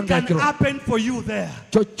katika anga ya kiroho. Anything can happen for you there.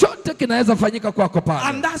 Chochote kinaweza fanyika kwako pale.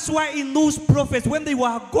 And that's why in those prophets, when they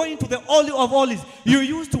were going to the Holy of Holies,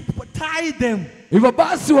 you used to tie them. Hivyo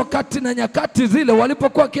basi wakati na nyakati zile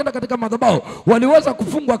walipokuwa kienda katika madhabahu waliweza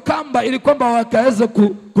kufungwa kamba ili kwamba wakaweze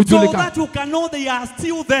kujulikana. So that you can know they are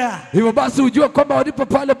still there. Hivyo basi ujue kwamba walipo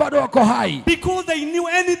pale bado wako hai. Because they knew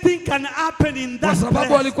anything can happen in that place. Kwa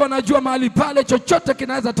sababu walikuwa wanajua mahali pale chochote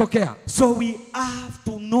kinaweza tokea. So we have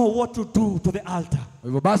to know what to do to the altar.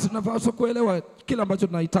 Hivyo basi tunapaswa kuelewa kila ambacho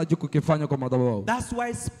tunahitaji kukifanya kwa madhabahu. That's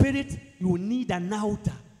why spirit, you need an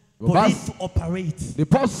altar for it to operate.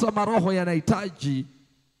 Ndiposa maroho yanahitaji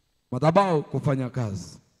madhabahu kufanya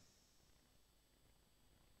kazi.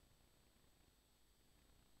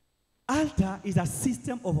 Altar is a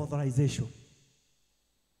system of authorization.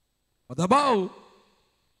 Madhabahu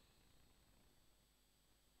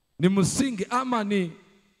ni msingi ama ni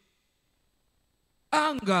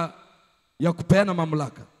anga ya kupeana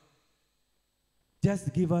mamlaka.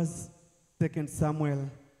 Just give us 2 Samuel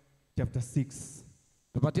chapter 6.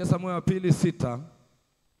 Tupatie Samueli wa pili 6.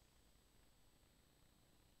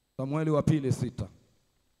 Samueli wa pili 6.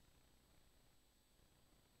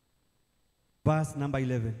 Verse number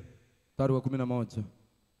 11. Mstari wa 11.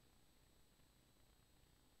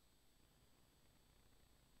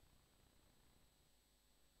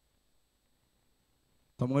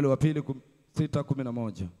 Samueli wa pili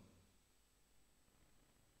 6:11.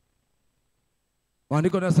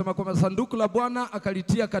 Maandiko yanasema kwamba sanduku la Bwana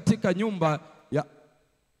akalitia katika nyumba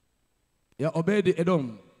ya Obedi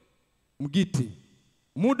Edom Mgiti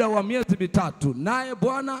muda wa miezi mitatu, naye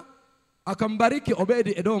Bwana akambariki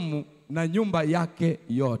Obedi Edom na nyumba yake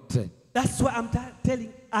yote. That's why I'm telling,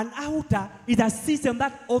 an altar is a system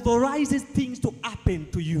that authorizes things to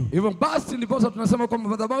happen to you. Hivyo basi ndiposa tunasema kwamba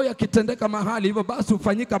madhabahu yakitendeka mahali, hivyo basi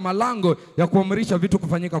hufanyika malango ya kuamrisha vitu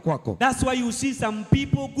kufanyika kwako. That's why you see some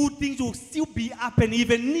people, good things will still be happen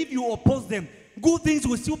even if you oppose them. Good things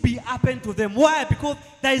will still be happen to them. Why? Because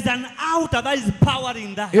there is an altar that is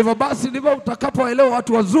powering that. Hivyo basi ndivyo utakapoelewa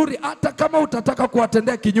watu wazuri, hata kama utataka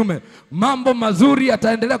kuwatendea kinyume, mambo mazuri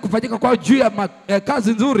yataendelea kufanyika kwa juu ya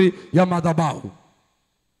kazi nzuri ya madhabahu.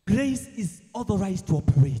 Grace is authorized to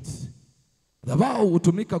operate. Madhabahu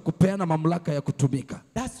hutumika kupeana mamlaka ya kutumika.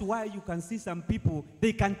 That's why you can see some people,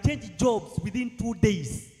 they can change jobs within 2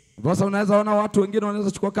 days. Sasa unaweza ona watu wengine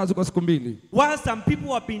wanaweza chukua kazi kwa siku 2. While some people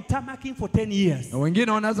have been tamarking for 10 years. Na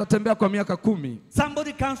wengine wanaweza tembea kwa miaka 10.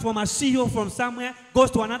 Somebody comes from a CEO from somewhere,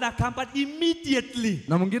 goes to another company immediately.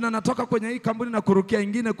 Na mwingine anatoka kwenye hii kampuni na kurukia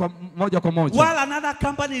nyingine kwa moja kwa moja. While another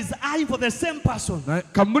company is eyeing for the same person. Na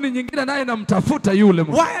kampuni nyingine naye inamtafuta yule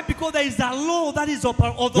mtu. Why? Because there is a law that is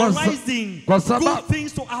authorizing good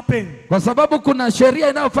things to happen. Kwa sababu kuna sheria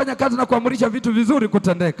inayofanya kazi na kuamrisha vitu vizuri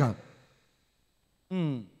kutendeka.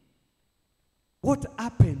 What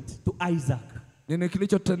happened to Isaac? Nini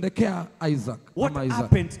kilichotendekea Isaac? What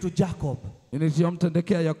happened to Jacob? Nini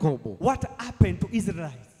kilichomtendekea Yakobo? What happened to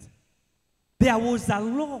Israelites? There was a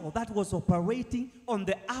law that was operating on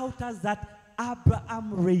the altars that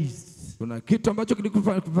Abraham raised. Kuna kitu ambacho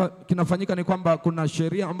kinafanyika ni kwamba kuna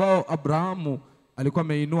sheria ambayo Abrahamu alikuwa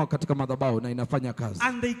ameinua katika madhabahu na inafanya kazi.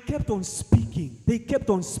 And they kept on speaking. They kept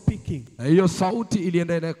on speaking. Na hiyo sauti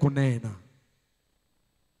iliendelea kunena.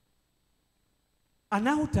 An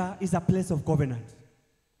altar is a place of covenant.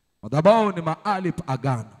 Madhabahu ni mahali pa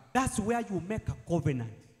agano. That's where you make a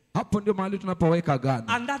covenant. Hapo ndio mahali tunapoweka agano.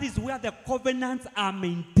 And that is where the covenants are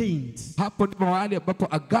maintained. Hapo ndio mahali ambapo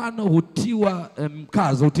agano hutiliwa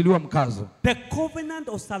mkazo. The covenant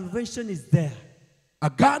of salvation is there.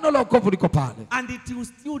 Agano la wokovu liko pale. And it will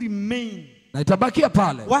still remain. Na itabakia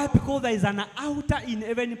pale. Why? Because there is an altar in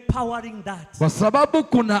heaven powering that. Kwa sababu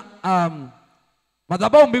kuna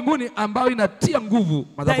madhabahu mbinguni ambayo inatia nguvu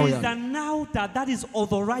madhabahu yale. There is an altar that is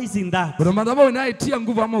authorizing that. Kuna madhabahu inayotia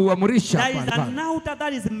nguvu ama huamurisha pale. There is an altar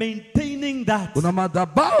that is maintaining that. Kuna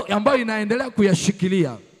madhabahu ambayo inaendelea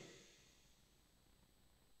kuyashikilia.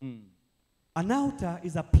 An altar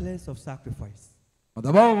is a place of sacrifice.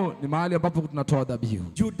 Madhabahu ni mahali ambapo tunatoa dhabihu.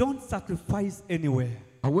 You don't sacrifice anywhere.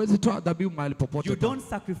 Hauwezi toa dhabihu mahali popote. You don't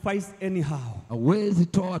sacrifice anyhow. Hauwezi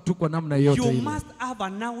toa tu kwa namna yote ile. You must have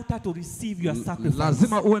an altar to receive your sacrifice.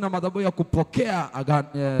 Lazima uwe na madhabahu ya kupokea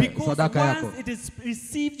sadaka yako. Because once it is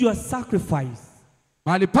received your sacrifice,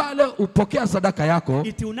 mahali pale upokea sadaka yako,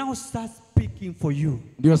 it will now start speaking for you.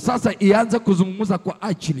 Ndio sasa ianze kuzungumza kwa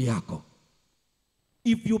ajili yako.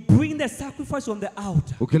 If you bring the sacrifice on the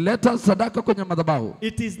altar, ukileta sadaka kwenye madhabahu,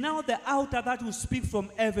 it is now the altar that will speak from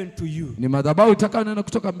heaven to you. Ni madhabahu itakayonena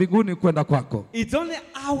kutoka mbinguni kwenda kwako. It's only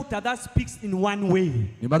altar that speaks in one way.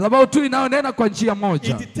 Ni madhabahu tu inayonena kwa njia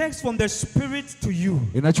moja. It takes from the spirit to you.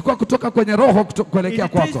 Inachukua kutoka kwenye roho kuelekea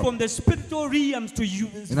kwako. It takes from the spiritual realms to you.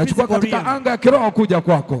 Inachukua katika anga ya kiroho kuja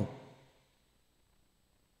kwako.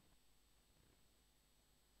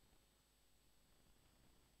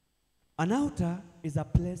 An altar is a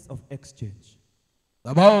place of exchange.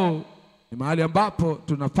 Madhabahu ni mahali ambapo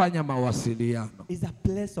tunafanya mawasiliano. Is a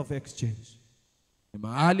place of exchange. Ni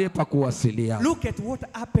mahali pa kuwasiliana. Look at what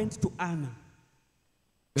happened to Anna.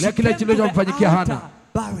 Kile kilichomfanyikia Hana.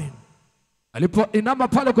 Barren. Alipoinama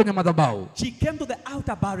pale kwenye madhabahu. She came to the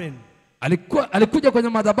altar barren. Alikuja kwenye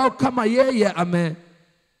madhabahu kama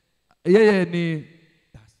yeye ni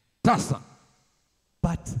tasa.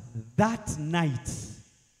 But that night,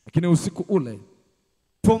 lakini usiku ule,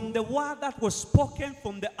 from the word that was spoken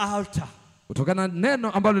from the altar, kutokana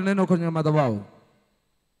neno ambalo neno kwenye madhabahu,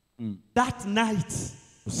 that night,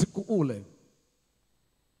 usiku ule,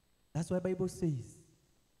 that's why Bible says,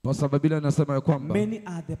 kwa sababu Biblia inasema ya kwamba many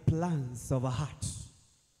are the plans of a heart,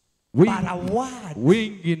 but a word,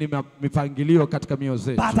 wingi ni mipangilio katika mioyo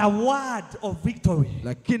zetu, but a word of victory,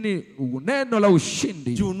 lakini neno la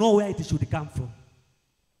ushindi, you know where it should come from.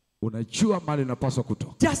 Unajua mahali inapaswa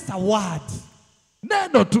kutoka. Just a word.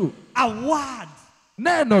 Neno tu. A word.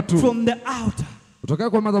 Neno tu. From the altar. Kutoka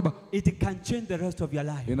kwa madhabahu. It can change the rest of your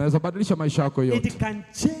life. Inaweza badilisha maisha yako yote. It can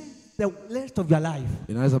change the rest of your life.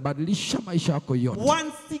 Inaweza badilisha maisha yako yote.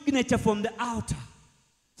 One signature from the altar.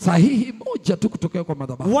 Sahihi moja tu kutoka kwa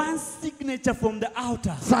madhabahu. One signature from the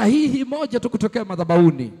altar. Sahihi moja tu kutoka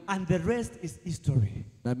madhabahuni. And the rest is history.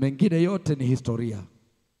 Na mengine yote ni historia.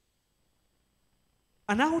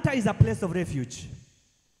 An altar is a place of refuge.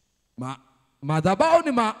 Madhabahu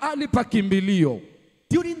ni mahali pa kimbilio.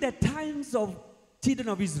 During the times of children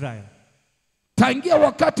of Israel, tangia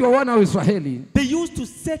wakati wa wana wa Israeli, they used to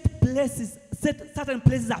set certain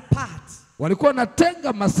places apart. Walikuwa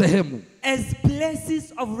wanatenga masehemu as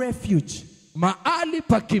places of refuge. Mahali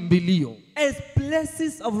pa kimbilio. As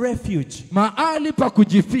places of refuge. Mahali pa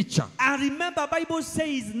kujificha. And remember, Bible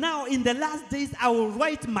says, now in the last days I will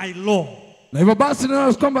write my law. Na hivyo basi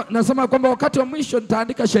nasema kwamba wakati wa mwisho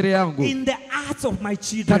nitaandika sheria yangu in the hearts of my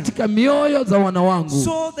children, katika mioyo za wana wangu,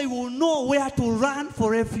 so they will know where to run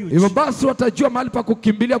for refuge. Hivyo basi watajua mahali pa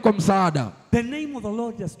kukimbilia kwa msaada. The name of the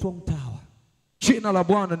Lord is a strong tower. Jina la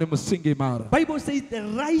Bwana ni msingi imara. Bible says the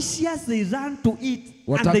righteous they run to it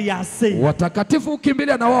and they are saved. Watakatifu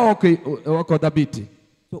ukimbilia na wao wako dhabiti.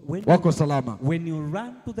 So wako salama. When you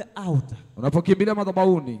run to the altar, unapokimbilia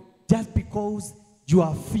madhabahuni, just because you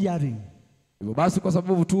are fearing, hivyo basi kwa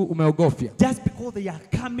sababu tu umeogofya, just because they are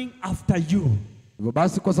coming after you, hivyo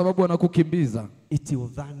basi kwa sababu wanakukimbiza, it will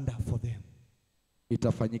thunder for them.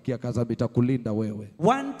 Itafanyikia kazi, itakulinda wewe.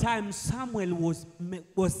 One time Samuel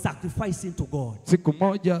was sacrificing to God. Siku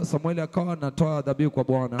moja Samuel akawa anatoa dhabihu kwa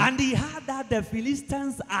Bwana. And he heard that the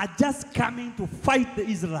Philistines are just coming to fight the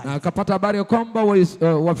Israelites. Na akapata habari ya kwamba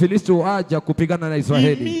Wafilisti waja kupigana na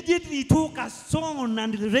Israeli. Immediately he took a stone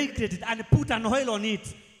and raked it and put an oil on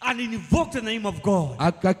it and invoked the name of God.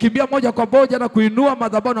 Akakimbia moja kwa moja na kuinua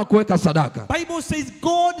madhabahu na kuweka sadaka. Bible says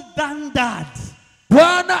God thundered.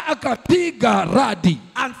 Bwana akapiga radi.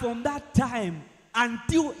 And from that time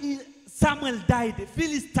until Samuel died, the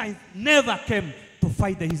Philistines never came to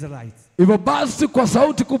fight the Israelites. Hivyo basi kwa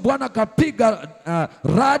sauti kubwa Bwana akapiga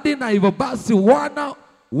radi, na hivyo basi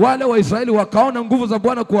wale wa Israeli wakaona nguvu za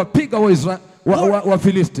Bwana kuwapiga wa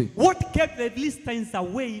Filisti. What kept the Philistines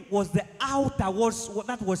away was the altar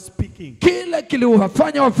that was speaking. Kile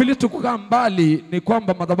kiliwafanya wa Filisti kukaa mbali ni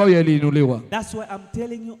kwamba madhabahu yaliinuliwa. That's why I'm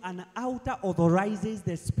telling you, an altar authorizes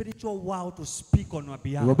the spiritual world to speak on your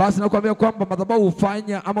behalf. Basi nakwambia kwamba madhabahu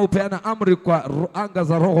hufanya ama hupeana amri kwa anga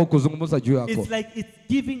za roho kuzungumza juu yako. It's like it's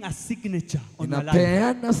giving a signature on your life.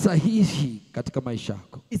 Inapeana sahihi katika maisha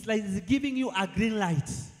yako. It's like it's giving you a green light.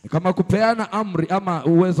 Ni kama kupeana amri ama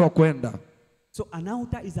uwezo wa kwenda. So an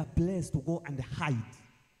altar is a place to go and hide.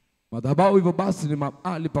 Madhabahu hivyo basi ni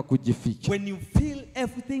mahali pa kujificha. When you feel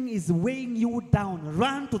everything is weighing you down,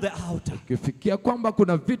 run to the altar. Ukifikia kwamba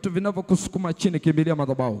kuna vitu vinavyokusukuma chini, kimbilia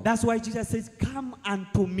madhabahu. That's why Jesus says, "Come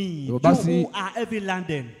unto me, you basi, who are heavy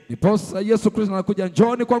laden." Niposa Yesu Kristo anakuja,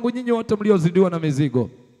 njooni kwangu nyinyi wote mliozidiwa na mizigo,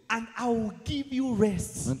 and I will give you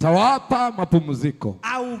rest. Nitawapa mapumziko.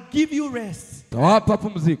 I will give you rest. Nitawapa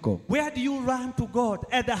pumziko. Where do you run to God?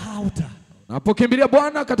 At the altar. Napokimbilia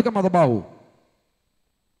Bwana katika madhabahu.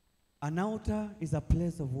 An altar is a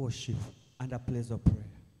place of worship and a place of prayer.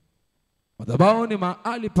 Madhabahu ni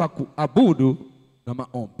mahali pa kuabudu na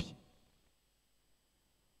maombi.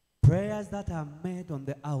 Prayers that are made on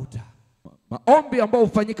the altar, maombi ambayo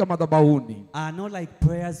hufanyika madhabahuni, are not like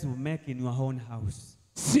prayers you make in your own house.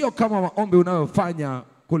 Sio kama maombi unayofanya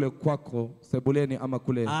kule kwako sebuleni ama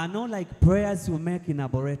kule. Are not like prayers you make in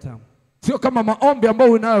arboretum. Sio kama maombi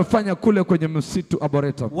ambayo unayofanya kule kwenye msitu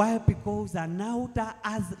arboretum. Why? Because an altar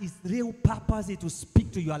has its real purpose to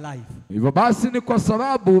speak to your life. Hivyo basi ni kwa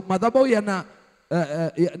sababu madhabahu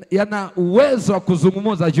yana uwezo wa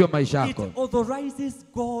kuzungumza juu ya maisha yako. It authorizes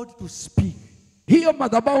God to speak. Hiyo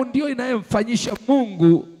madhabahu ndio inayomfanyisha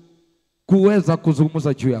Mungu kuweza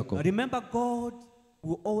kuzungumza juu yako. Remember, God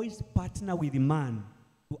will always partner with man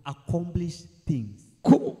to accomplish things.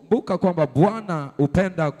 Kumbuka kwamba Bwana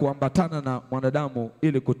upenda kuambatana na mwanadamu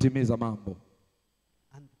ili kutimiza mambo.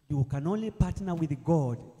 And you can only partner with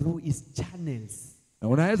God through his channels. Na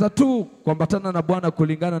unaweza tu kuambatana na Bwana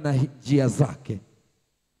kulingana na njia zake.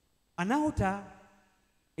 An altar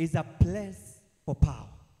is a place for power.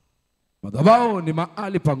 Madhabahu ni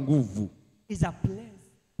mahali pa nguvu. Is a place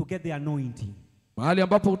to get the anointing. Mahali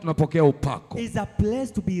ambapo tunapokea upako. Is a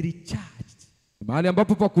place to be recharged. Mahali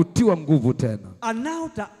ambapo pa kutiwa nguvu tena. An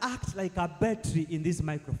altar acts like a battery in this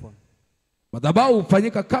microphone. Madhabahu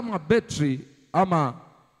hufanyika kama battery ama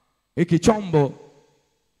hiki chombo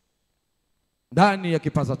ndani ya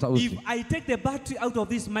kipaza sauti. If I take the battery out of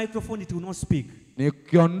this microphone, it will not speak.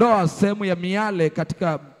 Nikiondoa sehemu ya miale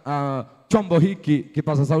katika chombo hiki,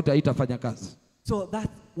 kipaza sauti haitafanya kazi. So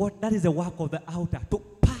that is the work of the altar, to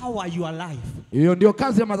power your life. Hiyo ndio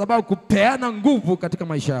kazi ya madhabahu, kupeana nguvu katika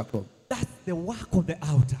maisha yako. That's the work of the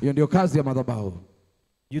altar. Hiyo ndio kazi ya madhabahu.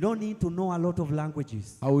 You don't need to know a lot of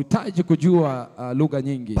languages. Hauhitaji kujua lugha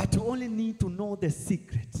nyingi. But you only need to know the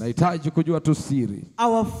secret. Unahitaji kujua tu siri.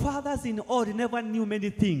 Our fathers in old never knew many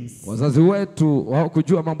things. Wazazi wetu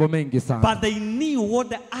hawakujua mambo mengi sana. But they knew what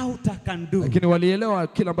the altar can do. Lakini walielewa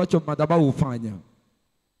kile ambacho madhabahu hufanya.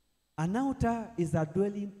 An altar is a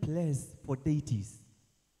dwelling place for deities.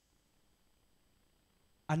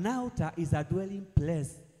 An altar is a dwelling place,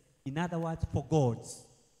 in other words, for gods.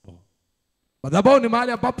 Madhabahu ni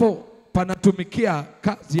mahali ambapo panatumikia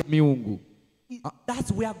kazi ya miungu.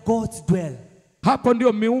 That's where gods dwell. Hapo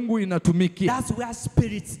ndio miungu inatumikia. That's where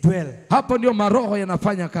spirits dwell. Hapo ndio maroho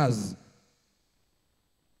yanafanya kazi.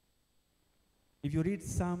 If you read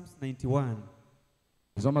Psalms 91,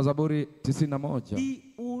 Soma Zaburi 91.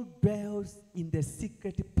 he who dwells in the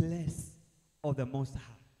secret place of the Most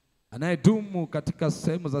High. anayedumu katika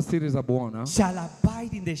sehemu za siri za Bwana shall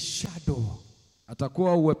abide in the shadow.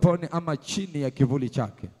 atakuwa uweponi ama chini ya kivuli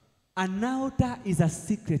chake. An altar is a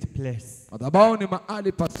secret place. Madhabahu ni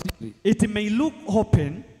mahali pa siri. It may look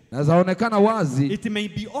open. Inaweza onekana wazi. It may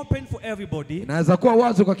be open for everybody. Inaweza kuwa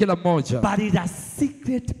wazi kwa kila mmoja. But it's a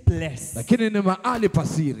secret place. Lakini ni mahali pa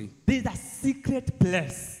siri. This is a secret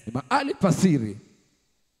place. Ni mahali pa siri.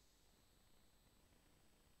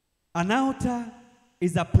 An altar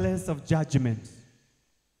is a place of judgment.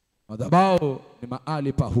 Madhabahu ni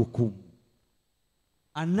mahali pa hukumu.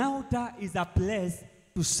 An altar is a place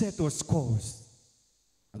to settle scores.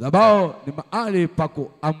 Madhabahu ni mahali pa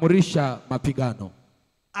kuamrisha mapigano.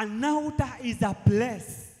 An altar is a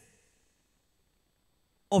place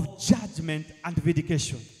of judgment and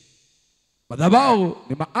vindication. Madhabahu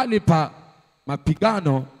ni mahali pa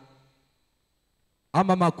mapigano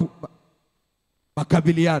ama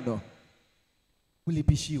makabiliano.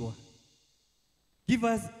 Kulipishiwa. Give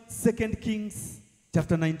us 2 Kings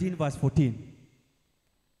chapter 19 verse 14.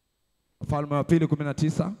 Wafalme wa pili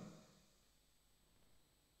 19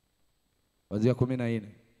 kuanzia 14.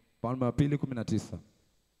 Wafalme wa pili 19.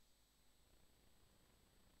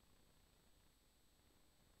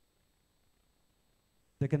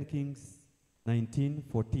 Second Kings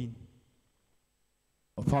 19:14.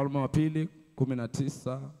 Wafalme wa pili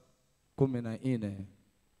 19:14.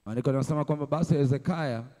 Maandiko yanasema kwamba basi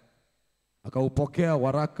Hezekia akaupokea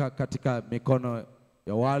waraka katika mikono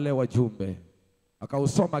ya wale wajumbe.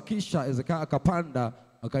 Akausoma, kisha Hezekia akapanda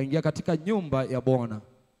akaingia katika nyumba ya Bwana.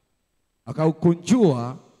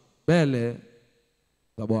 Akaukunjua mbele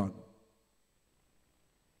za Bwana.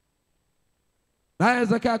 Naye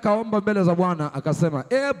Hezekia akaomba mbele za Bwana akasema,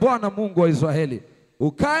 Bwana Mungu wa Israeli,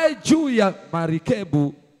 ukae juu ya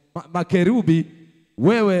marikebu makerubi,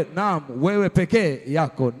 wewe pekee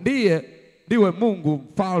yako ndiwe Mungu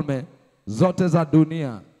mfalme zote za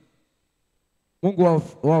dunia. Mungu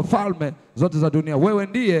wa falme zote za dunia. Wewe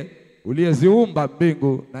ndiye uliyeziumba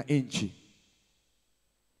mbingu na nchi.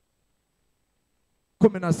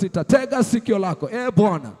 16. Tega sikio lako,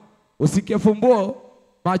 Bwana, usikie, fumbuo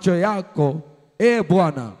macho yako,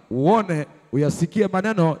 Bwana, uone, uyasikie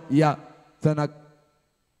maneno ya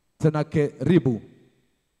Senakeribu,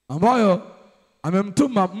 ambayo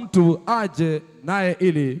amemtuma mtu aje naye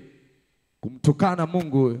ili kumtukana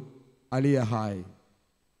Mungu aliye hai.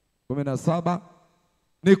 17.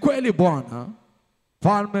 Ni kweli Bwana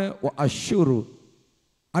mfalme wa Ashuru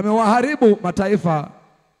amewaharibu mataifa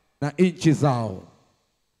na nchi zao.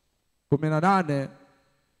 18.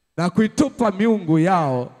 Na kuitupa miungu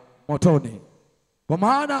yao motoni, kwa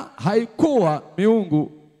maana haikuwa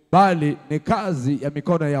miungu bali ni kazi ya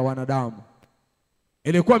mikono ya wanadamu.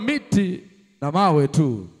 Ilikuwa miti na mawe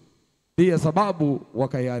tu, ndiyo sababu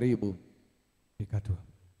wakaiharibu.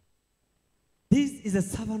 This is a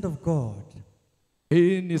servant of God.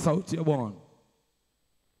 Hii ni sauti ya Bwana.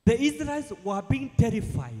 The Israelites were being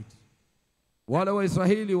terrified. Wale wa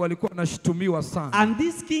Israeli walikuwa wanashtumiwa sana. And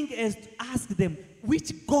this king has asked them,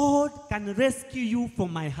 which God can rescue you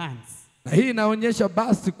from my hands? Na hii inaonyesha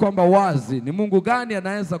basi kwamba wazi ni Mungu gani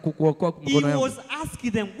anaweza kukuokoa mkono He wako. was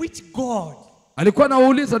asking them, which God? Alikuwa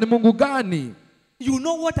anauliza ni Mungu gani? You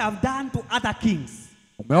know what I've done to other kings?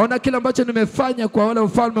 Umeona kile ambacho nimefanya kwa wale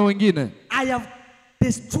wafalme wengine? I have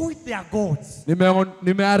destroyed their gods.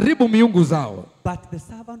 Nimeharibu miungu zao. But the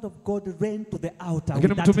servant of God ran to the altar.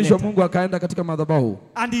 Lakini mtumishi wa Mungu akaenda katika madhabahu.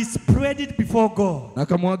 And he spread it before God. Na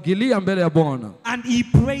akamwagilia mbele ya Bwana. And he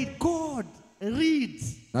prayed, God, read.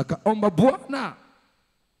 Na akaomba, Bwana,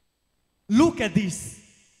 look at this.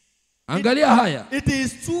 Angalia haya. It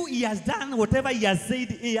is true he has done whatever he has said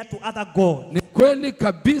here to other gods. Ni kweli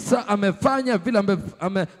kabisa amefanya vile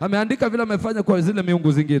ameandika vile amefanya kwa zile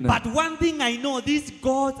miungu zingine. But one thing I know, these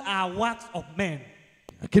gods are works of men.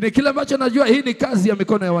 Lakini kile ambacho najua, hii ni kazi ya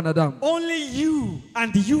mikono ya wanadamu. Only you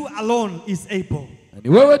and you alone is able. Ni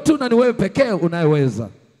wewe tu na ni wewe pekee unayeweza.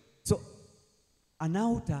 So an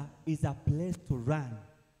altar is a place to run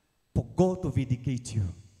for God to vindicate you.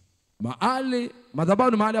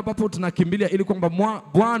 Madhabahu ni mahali ambapo tunakimbilia ili kwamba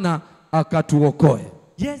Bwana akatuokoe.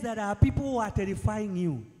 Yes, there are people who are terrifying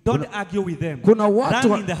you. Don't argue with them.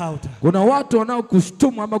 Run in the altar. Kuna watu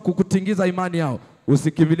wanaokushtumu ama kukutingiza imani yao.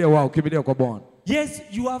 Usikimbilie wao, kimbilia kwa Bwana. Yes,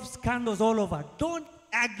 you have scandals all over. Don't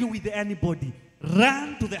argue with anybody.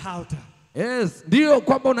 Run to the altar. Yes, ndio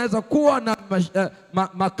kwamba unaweza kuwa na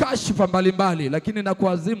makashifa mbalimbali, lakini na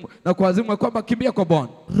kuazimu kwamba kimbia kwa Bwana.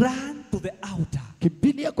 Run to the altar.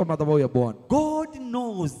 Kimbilia kwa madhabahu ya Bwana. God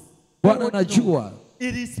knows. Bwana anajua.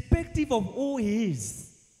 Irrespective of who he is.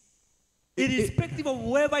 Irrespective of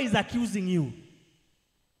whoever is accusing you.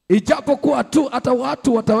 Ijapokuwa tu hata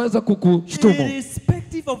watu wataweza kukushtumu.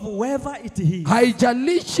 Irrespective of whoever it is.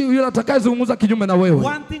 Haijalishi yule atakayezungumza kinyume na wewe.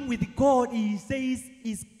 One thing with God, he says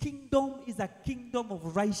his kingdom is a kingdom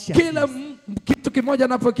of righteousness. Kila kitu kimoja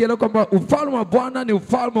napokielewa kwamba ufalme wa Bwana ni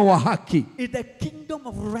ufalme wa haki. It's a kingdom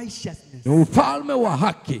of righteousness. Ni ufalme wa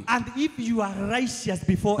haki. And if you are righteous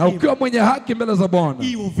before na him, ukiwa mwenye haki mbele za Bwana,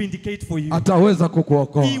 he will vindicate for you. ataweza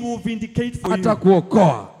kukuokoa. He will vindicate for you.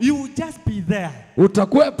 Atakuokoa. You will just be there.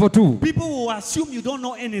 Utakuwepo tu. People will assume you don't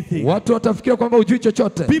know anything. Watu watafikiria kwamba hujui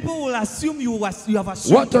chochote. People will assume you have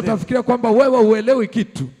assumed. Watu watafikiria kwamba wewe huelewi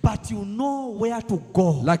kitu. But you know where to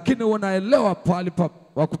go. Lakini unaelewa pahali pa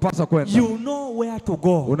kupasa kwenda. You know where to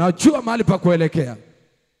go. Unajua mahali pa kuelekea.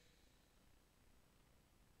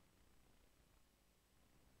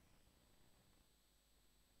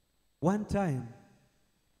 One time,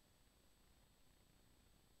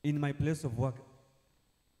 in my place of work,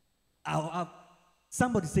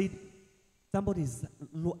 somebody said, somebody is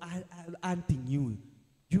hunting you.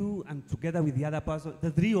 You and together with the other person, the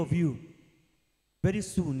three of you, very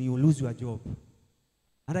soon you will lose your job.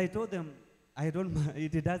 And I told them,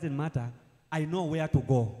 it doesn't matter. I know where to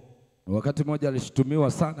go. Wakati mmoja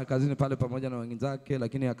alishtumiwa sana kazini pale pamoja na wenzake,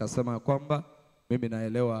 lakini akasema kwamba mimi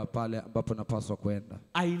naelewa pale ambapo napaswa kwenda.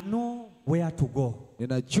 I know where to go.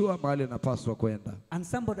 Ninajua mahali napaswa kwenda. And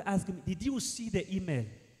somebody asked me, did you see the email?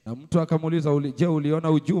 Na mtu akamuuliza, je,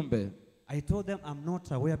 uliona ujumbe? I told them I'm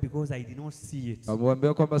not aware because I did not see it.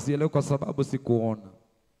 Amwambia kwamba sielewi kwa sababu sikuona.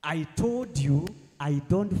 I told you I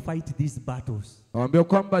don't fight these battles. Amwambia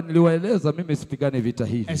kwamba niliwaeleza mimi sipigani vita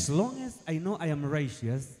hivi. As long as I know I am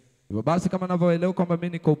righteous, basi kama ninavyoelewa kwamba mimi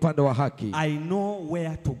niko upande wa haki, I know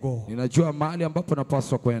where to go. Ninajua mahali ambapo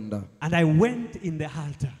napaswa kwenda. And I went in the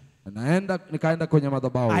altar. Nikaenda kwenye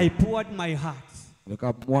madhabahu. I poured my heart.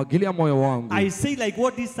 Nikamwagilia moyo wangu. I say like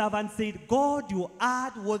what this servant said, God, you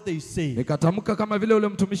heard what they say. Nikatamka kama vile ule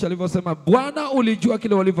mtumishi alivyosema, Bwana ulijua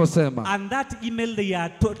kile walivyosema. And that email they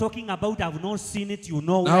are talking about, I've not seen it, you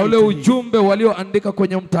know. Na ule ujumbe walioandika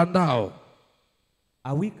kwenye mtandao.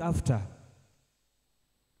 A week after,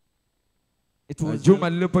 it was juma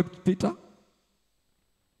lilipopita,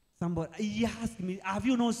 somebody, he asked me, have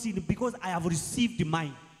you not seen it? Because I have received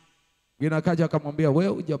mine. Akaja akamwambia,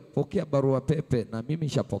 wewe hujapokea barua pepe na mimi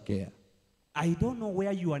nishapokea. I don't know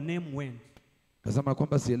where your name went. Kasema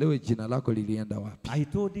kwamba sielewi jina lako lilienda wapi. I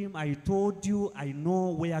told him, I told you, I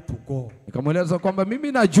know where to go. Nikamweleza kwamba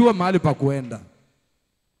mimi najua mahali pa kuenda.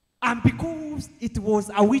 And because it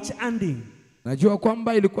was a witch hunting, najua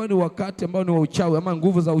kwamba ilikuwa ni wakati ambao ni wa uchawi ama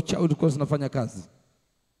nguvu za uchawi zilikuwa zinafanya kazi.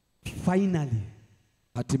 Finally,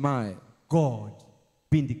 hatimaye God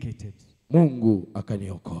vindicated. Mungu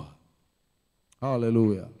akaniokoa.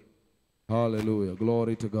 Hallelujah. Hallelujah.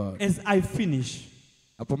 Glory to God. As I finish,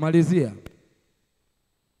 apomalizia,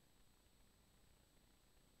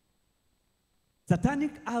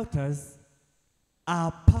 satanic altars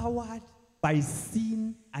are powered by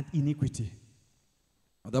sin and iniquity.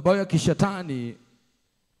 Madhabahu ya kishetani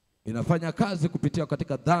inafanya kazi kupitia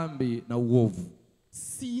katika dhambi na uovu.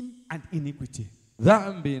 Sin and iniquity.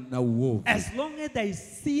 Dhambi na uovu. As long as there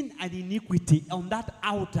is sin and iniquity on that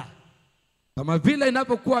altar, kama vile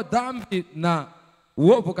inapokuwa dhambi na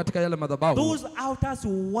uovu katika yale madhabahu, those altars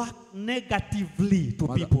work negatively to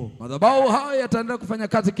people. Madhabahu haya yataendelea kufanya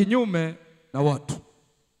kazi kinyume na watu.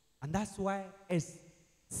 And that's why as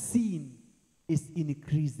sin is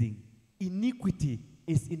increasing, iniquity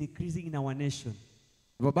is increasing in our nation.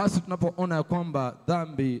 Basi tunapoona ya kwamba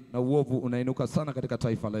dhambi na uovu unainuka sana katika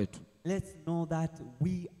taifa letu, let's know that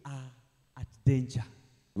we are at danger.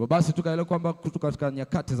 Basi tukaelewa kwamba tuko katika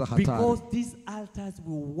nyakati za hatari. Because these altars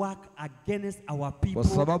will work against our people. Kwa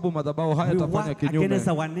sababu madhabahu haya yatafanya kinyume. Against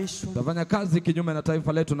our nation. Yatafanya kazi kinyume na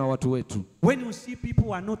taifa letu na watu wetu. When you see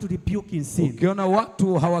people are not rebuking sin. Ukiona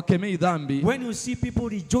watu hawakemei dhambi. When you see people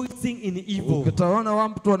rejoicing in evil. Ukitaona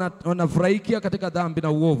watu wanafurahikia katika dhambi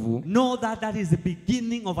na uovu. Know that is the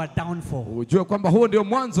beginning of a downfall. Ujue kwamba huo ndio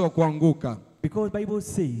mwanzo wa kuanguka. Because Bible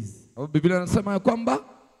says, Biblia inasema ya kwamba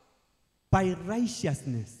by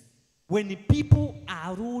righteousness, when people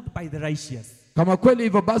are ruled by the righteous, kama kweli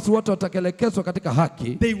hivyo basi watu wataelekezwa katika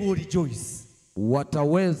haki, they will rejoice.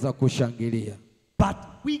 Wataweza kushangilia. But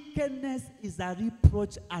wickedness is a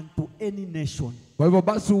reproach unto any nation. Kwa hivyo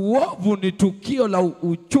basi uovu ni tukio la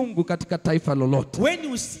uchungu katika taifa lolote. When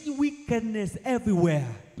you see wickedness everywhere,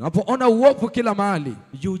 unapoona uovu kila mahali,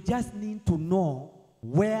 you just need to know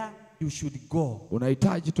where you should go.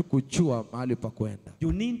 Unahitaji tu kujua mahali pa kwenda.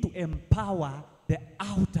 You need to empower the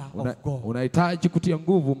altar of God. Unahitaji kutia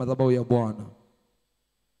nguvu madhabahu ya Bwana.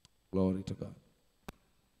 Glory to God.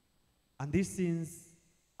 And these things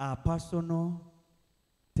are personal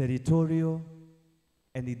territorial,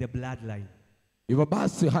 and in the bloodline. Hivyo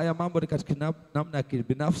basi haya mambo ni katika namna ya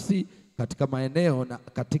kibinafsi, katika maeneo na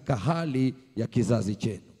katika hali ya kizazi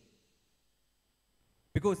chenu.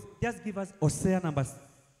 Because just give us Hosea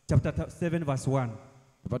chapter 7 verse 1.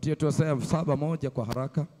 Tupatie tu Hosea 7:1 kwa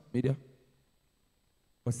haraka, media.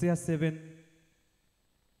 Hosea 7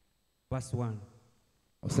 verse 1.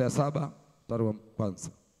 Hosea 7 mstari wa kwanza.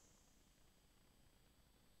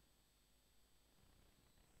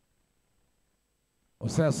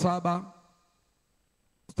 Hosea 7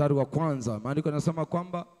 mstari wa kwanza. Maandiko yanasema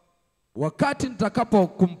kwamba wakati nitakapo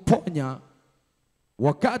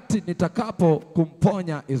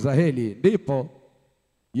kumponya Israeli, ndipo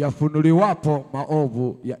yafunuliwapo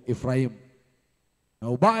maovu ya Efraimu na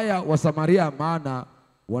ubaya wa Samaria, maana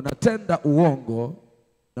wanatenda uongo,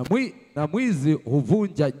 na mwizi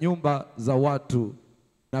huvunja nyumba za watu,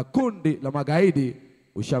 na kundi la magaidi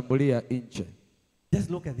hushambulia nchi. Just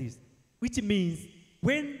look at this, which means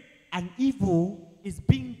when an evil is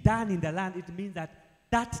being done in the land, it means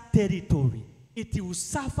that territory, it will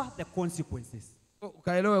suffer the consequences.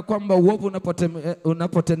 Ukaelewe kwamba uovu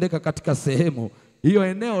unapotendeka katika sehemu hiyo,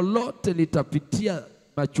 eneo lote litapitia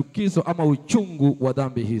machukizo ama uchungu wa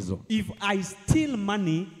dhambi hizo. If I steal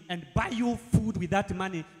money and buy you food with that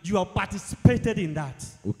money, you have participated in that.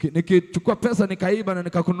 Nikichukua pesa nikaiba na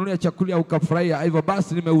nikakununulia chakula ukafurahia, hivyo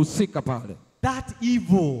basi nimehusika pale. That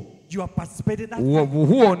evil, you have participated. That uovu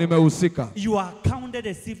huo nimehusika. You are counted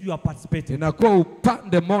as if you are participating. Inakuwa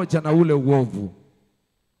upande moja na ule uovu.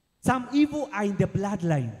 Some evil are in the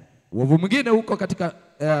bloodline. Uovu mwingine uko katika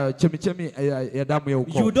chemichemi ya damu ya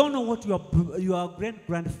ukoo. You don't know what your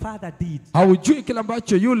grandfather did. Haujui kile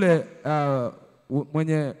ambacho yule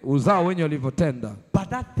mwenye uzao wenye walivyotenda. But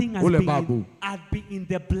that thing has been in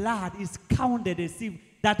the blood, is counted as if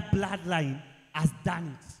that bloodline has done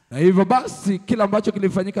it. Na hivyo basi kila ambacho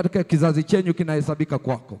kilifanyika katika kizazi chenyu kinahesabika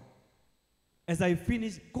kwako. As I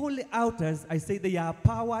finish, holy altars, I say they are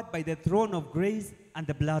powered by the throne of grace and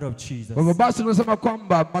the blood of Jesus. Kwa hivyo basi tunasema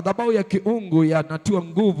kwamba madhabahu ya kiungu yanatiwa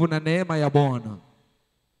nguvu na neema ya Bwana.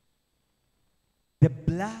 The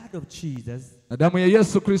blood of Jesus, na damu ya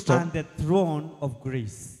Yesu Kristo, and the throne of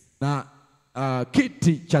grace, na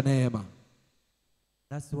kiti cha neema.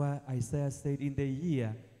 That's why Isaiah said, in the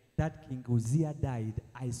year that King Uzziah died,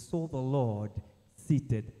 I saw the Lord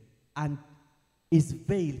seated, and his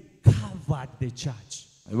veil covered the church.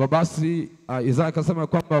 Hivyo basi Isaya akasema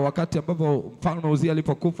kwamba wakati ambapo mfalme Uzia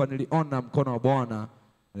alipokufa, niliona mkono wa Bwana,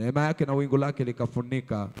 neema yake na wingu lake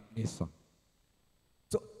likafunika kanisa.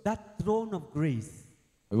 So that throne of grace,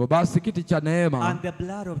 hivyo basi kiti cha neema, and the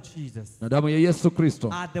blood of Jesus, na damu ya Yesu Kristo,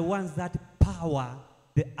 are the ones that power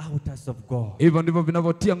the altars of God. Hivyo ndivyo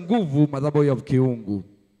vinavyotia nguvu madhabahu ya kiungu.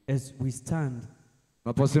 As we stand,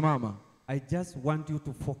 unaposimama, I just want you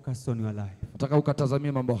to focus on your life. Nataka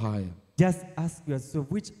ukatazamie mambo haya. Just ask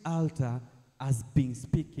yourself, which altar has been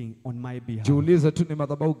speaking on my behalf? Jiulize tu, ni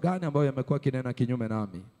madhabahu gani ambayo yamekuwa kinena kinyume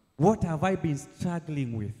nami? What have I been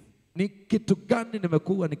struggling with? Ni kitu gani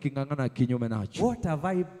nimekuwa nikingangana kinyume nacho? What have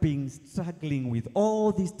I been struggling with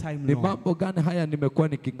all this time long? Ni mambo gani haya nimekuwa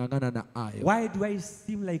nikingangana na hayo? Why do I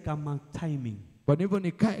seem like I'm timing? Kwa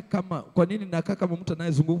nini nakaa kama mtu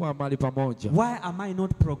anayezunguka mahali pamoja? Why am I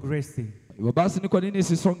not progressing? Hivyo basi ni kwa nini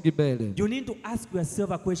sisongi mbele? You need to ask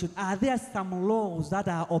yourself a question. Are there some laws that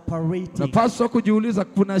are operating? Napaswa kujiuliza,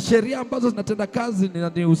 kuna sheria ambazo zinatenda kazi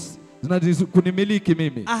kunimiliki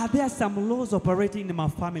mimi? Are there some laws operating in my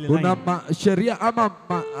family line? Kuna sheria ama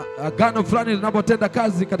agano fulani linapotenda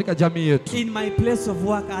kazi katika jamii yetu? In my place of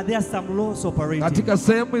work, are there some laws operating? Katika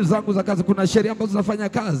sehemu zangu za kazi kuna sheria ambazo zinafanya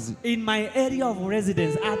kazi? In my area of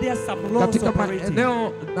residence, are there some laws katika operating?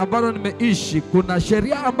 Eneo ambalo nimeishi kuna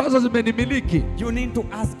sheria ambazo zimenimiliki? You need to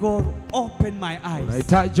ask God, open my eyes.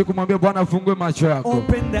 Unahitaji kumwambia Bwana afungue macho yako.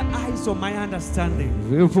 Open the eyes of my understanding.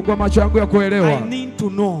 Ufungue macho yangu ya kuelewa. I need to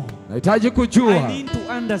know. Nahitaji kujua. I need to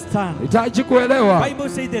understand. Nahitaji kuelewa. Bible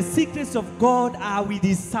says the secrets of God are with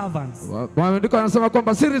his servants. Maandiko yanasema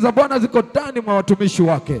kwamba siri za Bwana ziko ndani mwa watumishi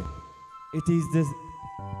wake.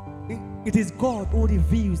 It is God who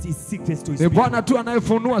reveals his secrets to his people. Ni Bwana tu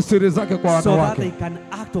anayefunua siri zake kwa wana wake. So that they can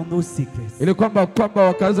act on those secrets. Ili kwamba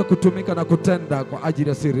wakaweza kutumika na kutenda kwa ajili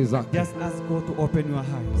ya siri zake. Just ask God to open your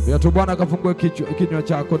eyes. Bia tu Bwana akafungue kinywa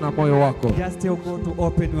chako na moyo wako. Just tell God to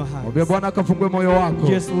open your eyes. Bia Bwana akafungue moyo wako.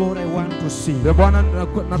 Yes Lord, I want to see. Bia Bwana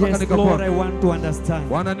nataka yes Lord, I want to understand.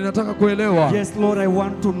 Bwana ninataka kuelewa. Yes Lord, I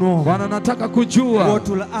want to know. Bwana nataka kujua. What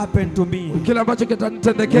will happen to me? Kile ambacho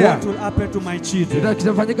kitanitendekea. What will happen to my children?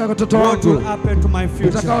 Kitafanyika kwa watoto wangu. What will happen to my future?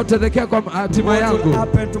 Kitakaotendekea kwa hatima yangu. What will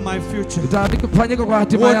happen to my future? Kitafanyika kwa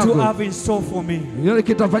hatima yangu. What will have in store for me? Yale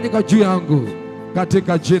kitafanyika juu yangu.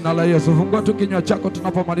 katika jina la Yesu. Fungua tu kinywa chako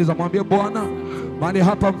tunapomaliza, mwambie Bwana, mahali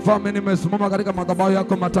hapa Mfalme, nimesimama katika madhabahu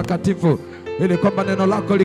yako matakatifu ili kwamba neno lako